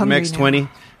 use code hungry MEX20. now.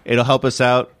 It'll help us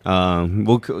out.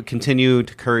 We'll continue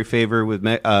to curry favor with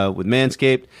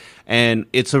Manscaped, and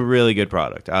it's a really good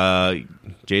product.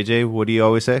 JJ, what do you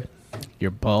always say? Your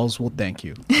balls will thank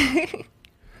you.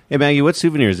 Hey Maggie, what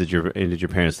souvenirs did your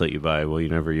parents let you buy? Well,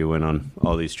 whenever you went on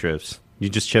all these trips, you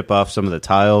just chip off some of the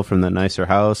tile from that nicer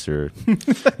house, or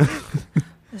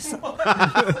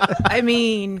I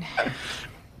mean,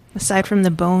 aside from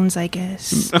the bones, I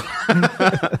guess.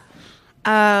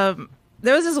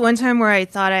 There was this one time where I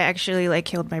thought I actually like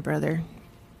killed my brother.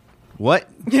 what?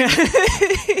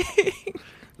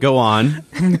 Go on.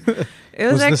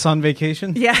 It Was this on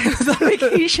vacation? Yeah, it was on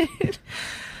vacation.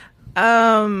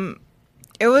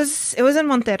 It was in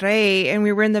Monterrey, and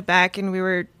we were in the back, and we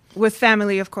were with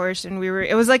family, of course, and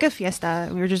it was like a fiesta.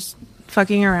 We were just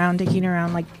fucking around, dicking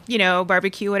around, like,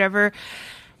 barbecue, whatever.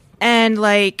 And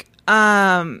like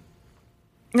even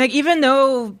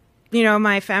though,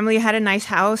 my family had a nice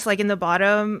house, like in the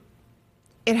bottom,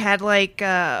 it had like,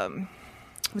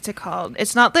 what's it called?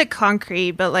 It's not like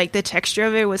concrete, but like the texture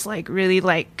of it was like really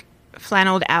like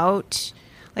flanneled out.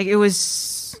 Like it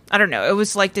was, I don't know, it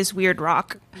was like this weird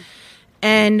rock.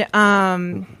 And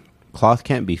Cloth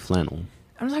can't be flannel.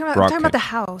 I'm talking about the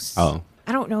house. Oh.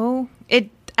 I don't know.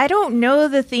 I don't know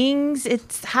the things.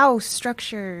 It's house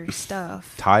structure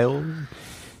stuff. Tile?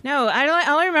 No,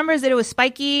 all I remember is that it was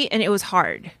spiky and it was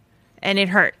hard and it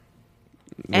hurt.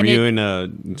 Were you in a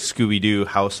Scooby-Doo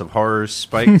House of Horrors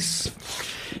spikes?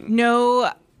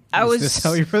 No, I was. Is this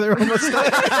how your brother almost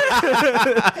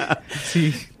died?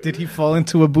 Did he fall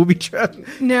into a booby trap?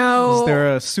 No. Is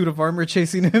there a suit of armor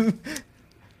chasing him?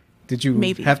 Did you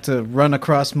Maybe. have to run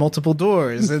across multiple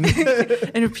doors and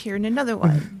appear in another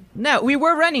one? No, we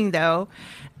were running though,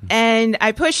 and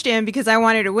I pushed him because I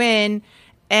wanted to win,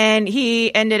 and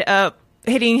he ended up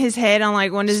hitting his head on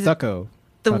like one of stucco?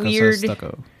 the Taco weird. says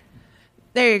stucco.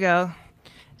 There you go.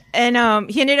 And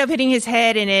he ended up hitting his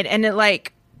head in it, and it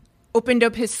like opened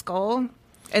up his skull,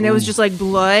 and there was just like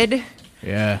blood.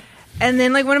 Yeah. And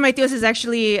then like one of my tios is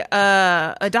actually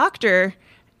a doctor,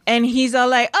 and he's all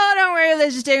like, "Oh, don't worry,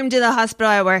 let's just take him to the hospital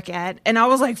I work at." And I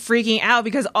was like freaking out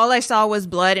because all I saw was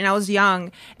blood, and I was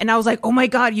young, and I was like, "Oh my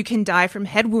god, you can die from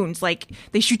head wounds! Like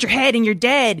they shoot your head and you're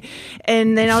dead."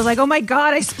 And then I was like, "Oh my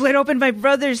god, I split open my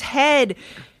brother's head."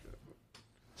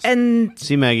 And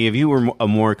See, Maggie, if you were a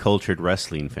more cultured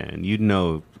wrestling fan, you'd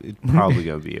know it's probably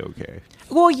going to be okay.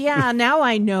 well, yeah, now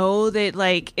I know that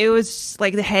like it was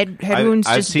like the head wounds.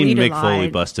 I've just seen bleed Mick a Foley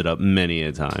lot. busted up many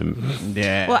a time.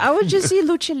 Yeah. Well, I would just see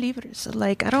lucha libres. So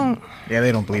like I don't. Yeah,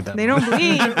 they don't bleed that They much. don't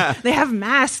bleed. They have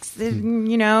masks,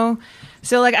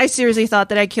 So, like, I seriously thought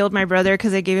that I killed my brother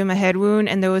because I gave him a head wound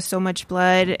and there was so much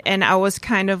blood. And I was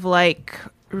kind of, like,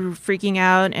 freaking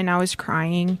out and I was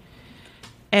crying.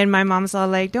 And my mom's all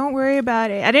like, "Don't worry about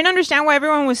it." I didn't understand why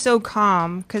everyone was so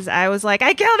calm because I was like,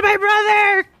 "I killed my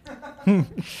brother!"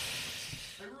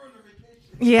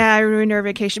 Yeah, I ruined our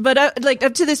vacation. But, like,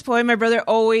 up to this point, my brother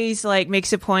always, like,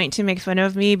 makes a point to make fun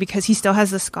of me because he still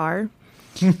has the scar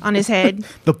on his head.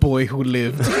 The boy who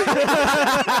lived.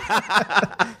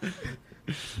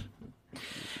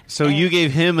 So you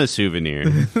gave him a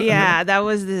souvenir. Yeah, that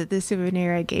was the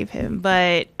souvenir I gave him.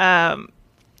 But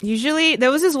usually,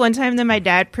 there was this one time that my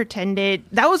dad pretended.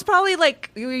 That was probably like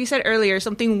you said earlier,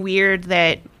 something weird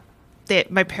that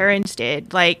my parents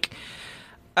did. Like,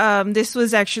 this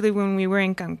was actually when we were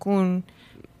in Cancun.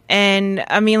 And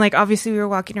I mean, like, obviously we were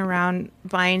walking around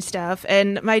buying stuff.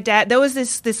 And my dad, there was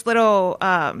this little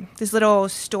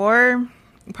store,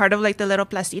 part of like the little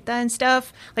placita and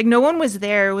stuff. Like no one was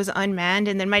there. It was unmanned.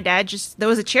 And then my dad there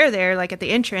was a chair there, like at the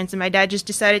entrance. And my dad just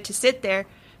decided to sit there.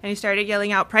 And he started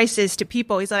yelling out prices to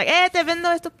people. He's like, te vendo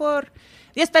esto por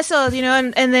 10 pesos,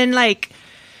 And then like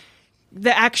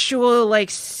the actual like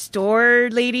store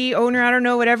lady owner, I don't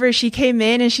know, whatever, she came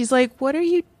in and she's like, "What are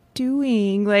you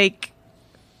doing?" Like,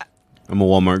 I'm a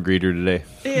Walmart greeter today.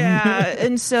 yeah.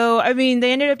 And so, I mean,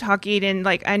 they ended up talking and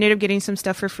like I ended up getting some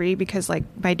stuff for free because like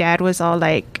my dad was all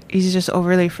like, he's just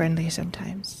overly friendly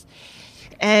sometimes.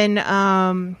 And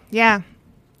yeah,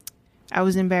 I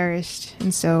was embarrassed.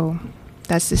 And so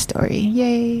that's the story.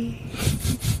 Yay.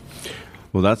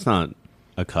 Well, that's not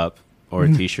a cup or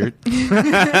a T-shirt.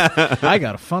 I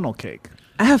got a funnel cake.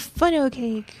 I have funnel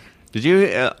cake. Did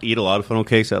you eat a lot of funnel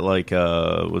cakes at like,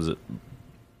 was it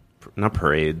not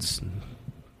parades?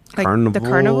 Like Carnivals? the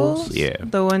carnivals? Yeah.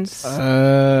 The ones.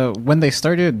 When they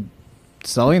started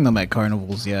selling them at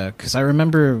carnivals, yeah. Because I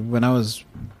remember when I was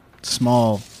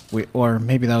small, or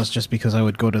maybe that was just because I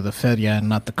would go to the feria and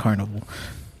not the carnival.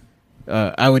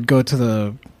 I would go to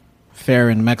the fair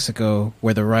in Mexico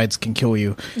where the rides can kill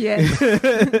you. Yeah.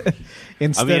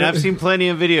 I've seen plenty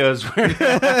of videos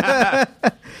where...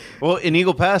 Well, in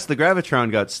Eagle Pass, the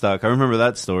Gravitron got stuck. I remember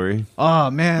that story.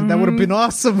 Oh, man, that would have been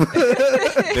awesome.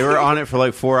 They were on it for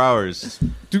like 4 hours.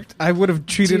 Dude, I would have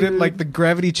treated it like the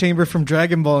gravity chamber from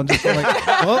Dragon Ball and just been like,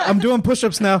 well, I'm doing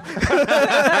push-ups now.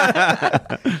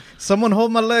 Someone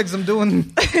hold my legs. I'm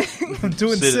doing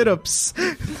sit-ups.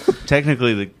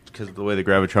 Technically, because of the way the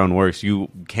Gravitron works, you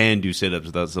can do sit-ups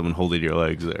without someone holding your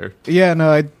legs there. Yeah,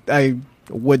 no, I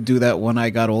would do that when I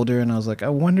got older, and I was like, I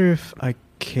wonder if I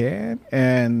can,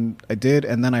 and I did,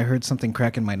 and then I heard something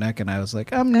crack in my neck, and I was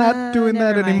like, I'm not doing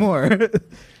that anymore.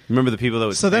 Remember the people that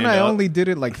would So then I only did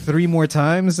it like 3 more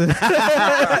times.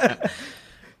 I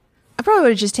probably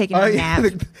would have just taken a nap.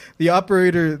 The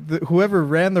operator, whoever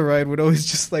ran the ride, would always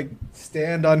just like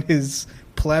stand on his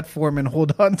platform and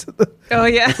hold on to the... Oh,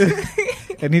 yeah.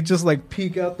 And he'd just like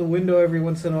peek out the window every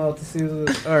once in a while to see...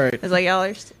 All right. It's like, y'all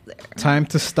are still there. Time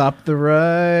to stop the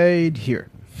ride here.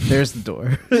 There's the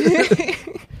door.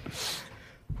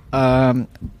 I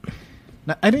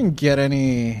didn't get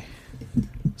any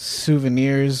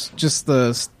souvenirs, just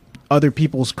the other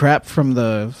people's crap from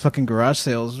the fucking garage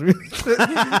sales.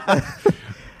 I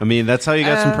mean, that's how you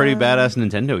got some pretty badass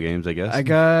Nintendo games, I guess. I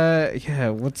got,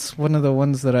 what's one of the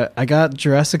ones that I got?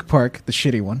 Jurassic Park, the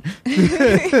shitty one.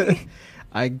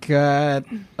 I got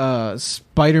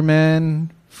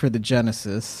Spider-Man for the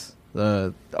Genesis.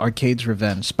 The Arcade's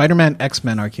Revenge. Spider-Man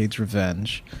X-Men Arcade's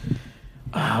Revenge.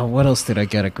 What else did I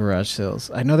get at garage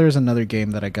sales? I know there was another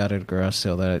game that I got at a garage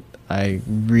sale that I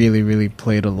really, really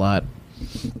played a lot.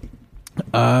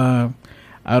 I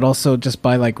would also just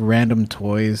buy like random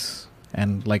toys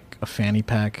and like a fanny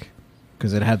pack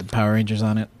because it had the Power Rangers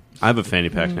on it. I have a fanny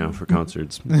pack now for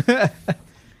concerts.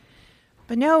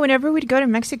 But no, whenever we'd go to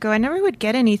Mexico, I never would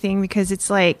get anything because it's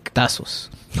like... Tazos.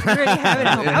 I already have it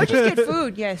at home. I would just get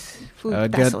food, yes. Food, I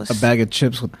would tazos. get a bag of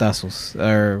chips with tazos.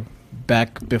 Or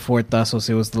back before tazos,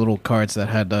 it was the little cards that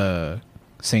had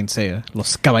Saint Seiya.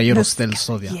 Los Caballeros del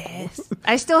Zodiac. Yes.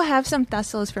 I still have some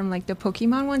tazos from like the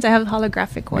Pokemon ones. I have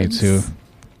holographic ones. Me too.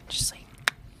 Just like...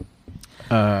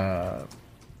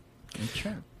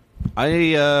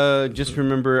 I just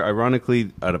remember,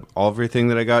 ironically, out of everything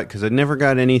that I got, because I never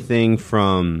got anything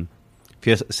from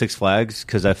Six Flags,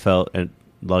 because I felt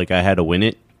like I had to win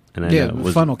it.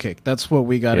 And funnel cake. That's what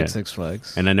we got at Six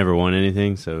Flags. And I never won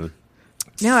anything, so...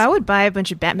 No, I would buy a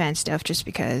bunch of Batman stuff just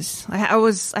because I had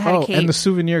a cape. And the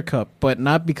souvenir cup, but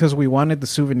not because we wanted the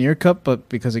souvenir cup, but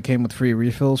because it came with free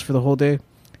refills for the whole day.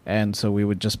 And so we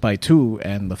would just buy 2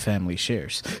 and the family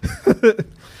shares.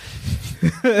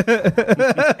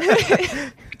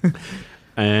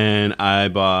 And I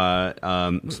bought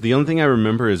so the only thing I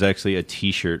remember is actually a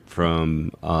t-shirt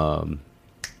from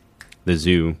the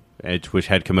zoo, which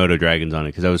had Komodo dragons on it,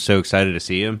 because I was so excited to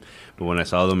see them. But when I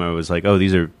saw them, I was like, oh,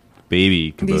 these are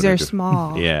baby Komodo. These are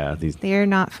small. Yeah, they are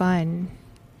not fun.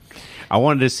 I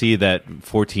wanted to see that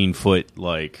 14-foot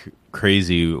like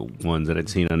crazy ones that I'd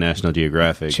seen on National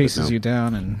Geographic. Chases you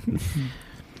down and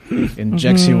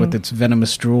injects you with its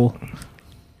venomous drool.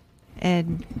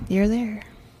 And you're there,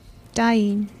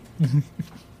 dying.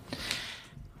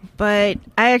 But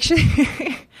I actually,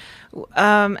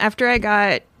 after I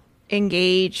got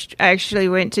engaged, I actually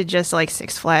went to just like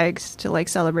Six Flags to like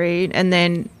celebrate, and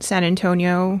then San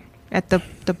Antonio at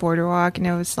the Boardwalk, and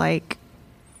it was like...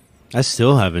 I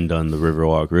still haven't done the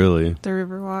Riverwalk, really. The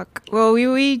Riverwalk. Well,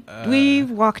 we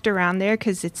walked around there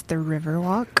because it's the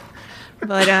Riverwalk.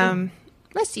 But,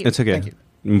 bless you. It's okay.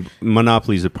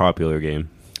 Monopoly's a popular game.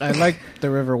 I like the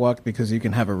Riverwalk because you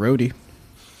can have a roadie.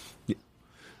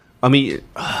 I mean,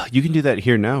 you can do that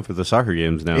here now for the soccer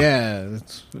games now. Yeah,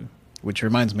 which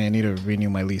reminds me, I need to renew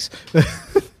my lease.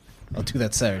 I'll do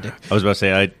that Saturday. I was about to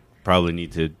say, I probably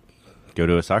need to go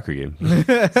to a soccer game.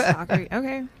 Soccer,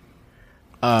 okay.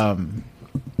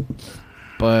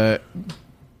 But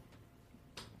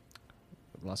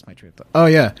lost my train of thought. Oh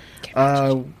yeah,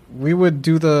 we would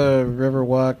do the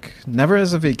Riverwalk never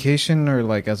as a vacation or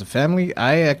like as a family.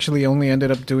 I actually only ended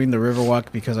up doing the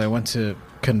Riverwalk because I went to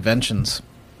conventions,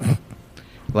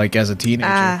 like as a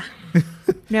teenager.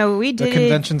 No, we did. The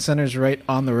convention center's right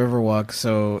on the Riverwalk,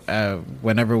 so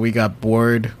whenever we got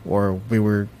bored or we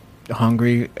were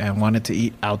hungry and wanted to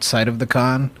eat outside of the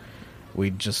con,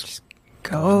 we'd just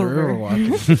go on the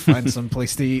Riverwalk and find some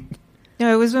place to eat.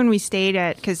 No, it was when we stayed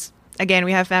at, because again,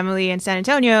 we have family in San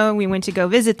Antonio, and we went to go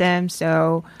visit them,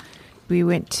 so we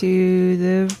went to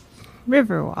the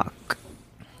Riverwalk.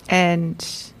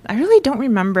 And I really don't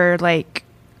remember like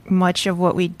much of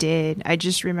what we did. I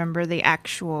just remember the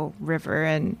actual river,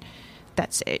 and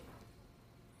that's it.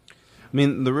 I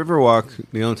mean, the Riverwalk,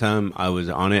 the only time I was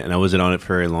on it, and I wasn't on it for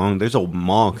very long, there's a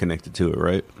mall connected to it,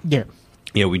 right? Yeah.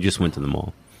 Yeah, we just went to the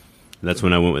mall. That's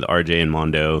when I went with RJ and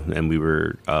Mondo, and we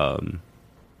were going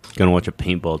to watch a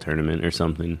paintball tournament or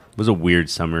something. It was a weird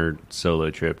summer solo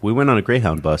trip. We went on a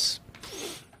Greyhound bus.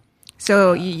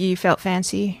 So you felt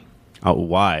fancy? Oh,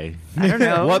 why? I don't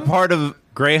know. What part of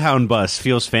Greyhound bus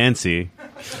feels fancy?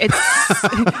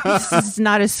 It's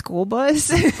not a school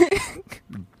bus.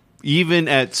 Even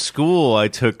at school, I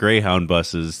took Greyhound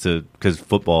buses because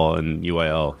football and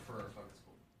UIL.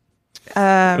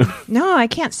 No, I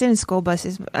can't sit in school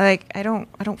buses. Like I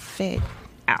don't fit.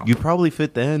 Ow. You probably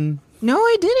fit then. No,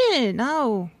 I didn't.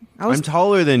 No, I'm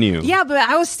taller than you. Yeah, but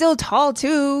I was still tall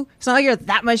too. It's not like you're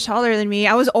that much taller than me.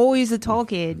 I was always a tall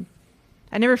kid.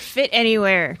 I never fit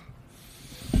anywhere.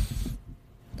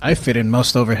 I fit in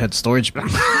most overhead storage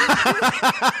bins.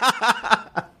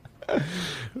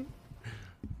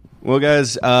 Well,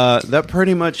 guys, that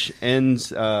pretty much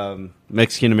ends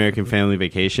Mexican American Family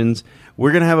Vacations.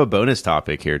 We're going to have a bonus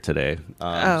topic here today.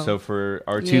 So for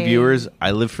our two viewers,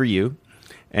 I Live For You.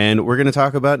 And we're going to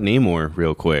talk about Namor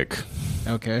real quick.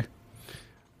 Okay.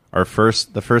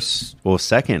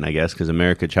 Second, I guess, because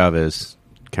America Chavez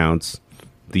counts.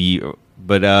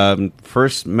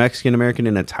 First Mexican American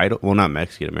in a title, well, not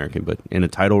Mexican American, but in a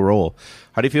title role.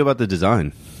 How do you feel about the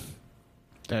design?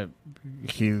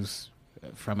 He's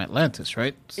from Atlantis,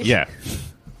 right? Yeah.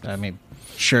 I mean,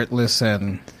 shirtless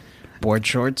and board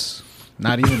shorts.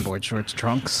 Not even board shorts,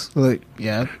 trunks. Like,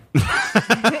 yeah.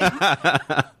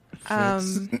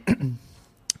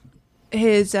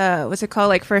 His what's it called?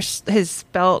 Like first, his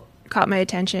belt caught my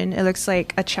attention. It looks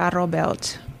like a charro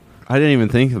belt. I didn't even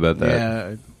think about that. Yeah,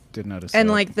 I did notice. And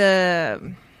that. like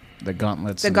the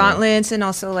gauntlets, and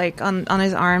also like on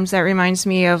his arms. That reminds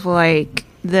me of like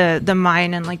the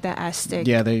Mayan and like the Aztec.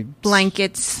 Yeah, they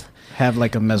blankets have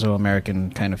like a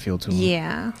Mesoamerican kind of feel to them.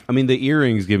 Yeah. I mean, the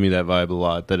earrings give me that vibe a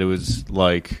lot. That it was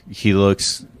like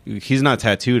he's not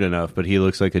tattooed enough, but he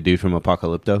looks like a dude from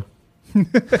Apocalypto.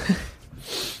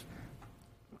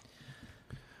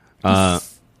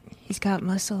 He's got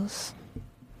muscles.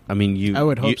 I mean, I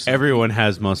would hope so. Everyone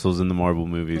has muscles in the Marvel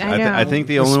movies. I know. I think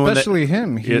the only one, especially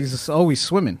him, he's always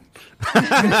swimming.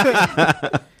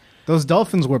 Those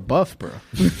dolphins were buff, bro.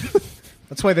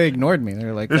 That's why they ignored me.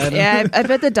 They're like, yeah, I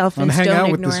bet the dolphins hang don't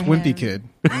out with ignore this wimpy him.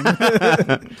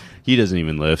 kid. He doesn't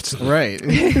even lift, right?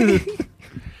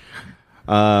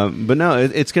 But no,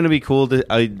 it's going to be cool. Do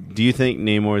you think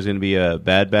Namor is going to be a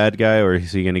bad guy, or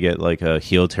is he going to get like a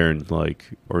heel turn,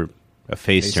 or a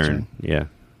face turn? Yeah.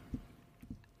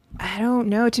 I don't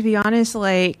know, to be honest.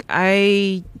 Like,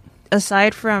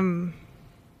 aside from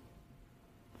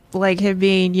like him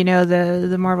being,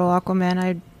 the Marvel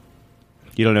Aquaman,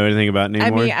 You don't know anything about Namor? I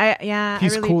mean,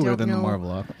 he's I really cooler don't than know. the Marvel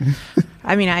Aquaman.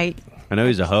 I mean, I know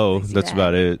he's a hoe. That's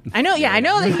about it. I know. Yeah, I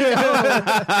know that he's a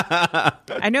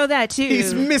hoe. I know that too.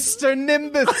 He's Mr.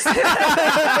 Nimbus.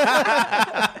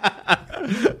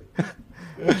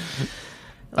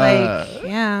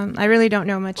 I really don't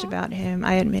know much about him.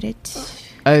 I admit it.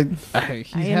 He am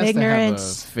has ignorant. to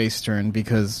have a face turn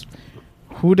because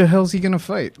who the hell's he gonna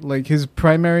fight? Like, his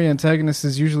primary antagonist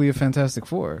is usually a Fantastic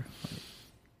Four,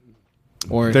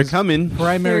 or They're coming.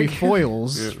 primary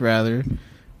foils rather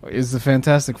is the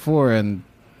Fantastic Four, and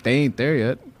they ain't there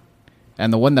yet.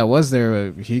 And the one that was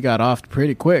there, he got off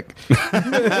pretty quick.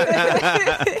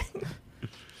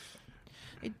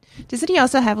 Doesn't he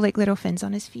also have like little fins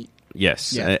on his feet?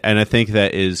 Yes, Yeah. and I think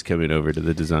that is coming over to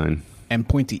the design. And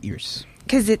pointy ears.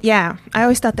 Because I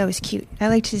always thought that was cute. I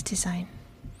liked his design.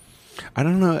 I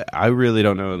don't know. I really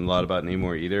don't know a lot about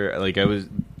Namor either. Like,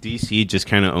 DC just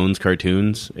kind of owns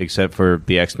cartoons, except for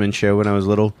the X-Men show when I was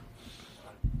little.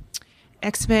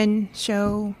 X-Men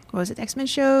show. What was it? X-Men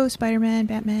show, Spider-Man,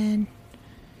 Batman.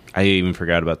 I even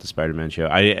forgot about the Spider-Man show.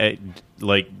 I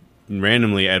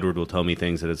randomly Edward will tell me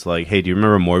things that it's like, hey, do you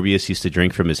remember Morbius used to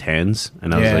drink from his hands?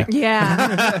 And I was like,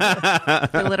 Yeah.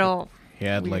 The little... He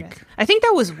had weird. like... I think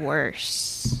that was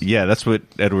worse. yeah, that's why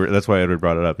Edward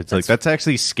brought it up. It's like, that's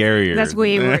actually scarier. That's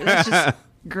way worse. That's just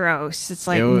gross. It's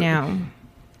like, no.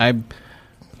 I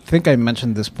think I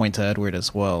mentioned this point to Edward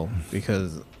as well,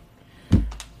 because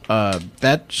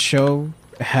that show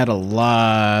had a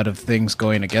lot of things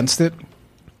going against it,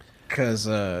 because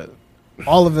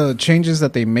all of the changes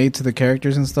that they made to the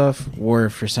characters and stuff were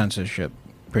for censorship,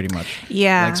 pretty much.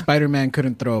 Yeah. Like, Spider-Man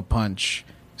couldn't throw a punch,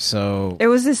 so... It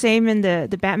was the same in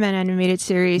the Batman animated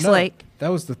series. No, like, that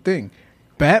was the thing.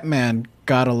 Batman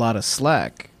got a lot of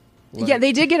slack. yeah,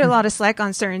 they did get a lot of slack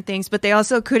on certain things, but they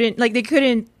also couldn't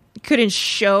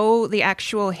show the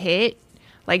actual hit.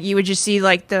 Like, you would just see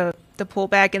like the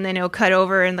pullback, and then it'll cut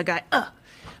over, and the guy.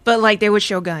 But like they would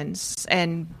show guns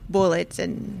and bullets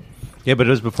and Yeah, but it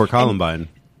was before Columbine.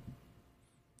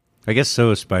 I guess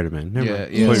so is Spider-Man. Never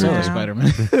mind. Yeah, so Yeah. was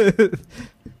Spider-Man.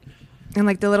 and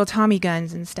like the little Tommy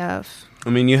guns and stuff. I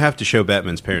mean, you have to show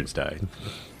Batman's parents died.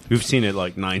 We've seen it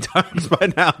like 9 times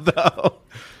by now, though.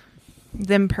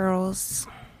 Them pearls.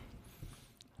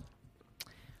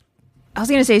 I was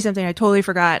gonna say something I totally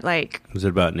forgot. Like, Was it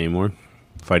about Namor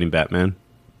fighting Batman?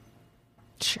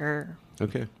 sure,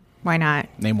 Okay. why not?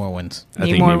 Namor wins. I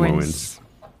think Namor wins.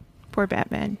 Poor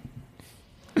Batman.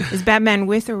 Is Batman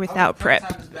with or without prep?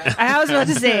 I was about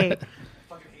to say.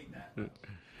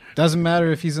 Doesn't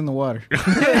matter if he's in the water.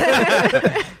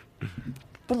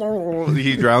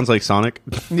 He drowns like Sonic.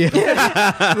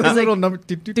 Yeah. The little number.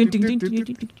 Dun, dun, dun, dun,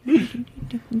 dun,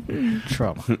 dun.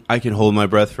 Trauma. I can hold my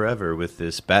breath forever with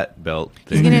this bat belt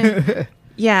He's thing. gonna,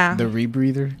 yeah. The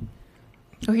rebreather.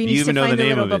 Oh, he You needs to even know find the the name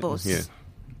little of it. bubbles. Yeah.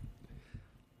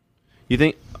 You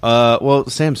think? Well,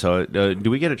 Sam saw it. Do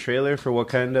we get a trailer for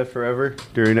Wakanda Forever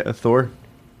during Thor?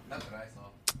 Not that I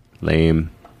saw. Lame.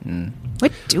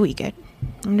 What do we get?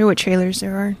 I wonder what trailers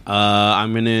there are.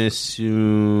 I'm gonna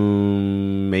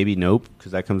assume maybe Nope,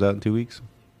 because that comes out in 2 weeks.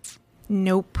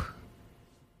 Nope. I Does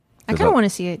kind of that- want to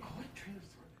see it.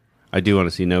 I do want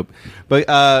to see Nope.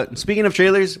 But speaking of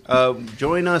trailers,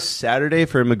 join us Saturday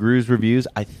for McGrew's reviews.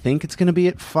 I think it's gonna be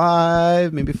at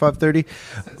 5, maybe 5:30.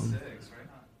 It's at 6,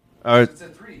 right? Or It's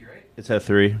at 3, right? it's at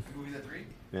 3. The movie's at 3?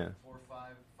 Yeah. 4, 5,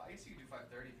 5. You can do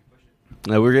 5:30 if you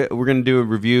push it. We're gonna do a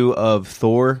review of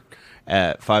Thor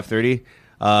at 5:30.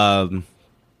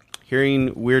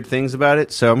 Hearing weird things about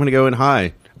it, so I'm gonna go in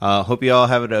high. Hope you all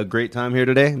have a great time here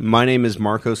today. My name is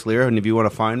Marcos Lira, and if you want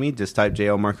to find me, just type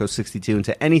JL Marcos62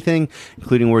 into anything,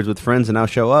 including Words with Friends, and I'll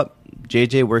show up.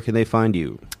 JJ, where can they find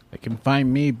you? They can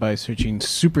find me by searching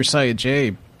Super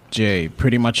Saiyan J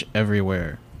pretty much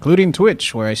everywhere, including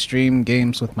Twitch, where I stream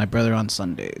games with my brother on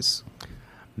Sundays.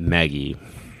 Maggie.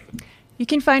 You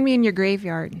can find me in your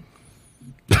graveyard.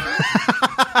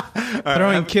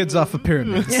 Throwing kids off of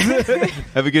pyramids.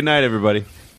 Have a good night, everybody.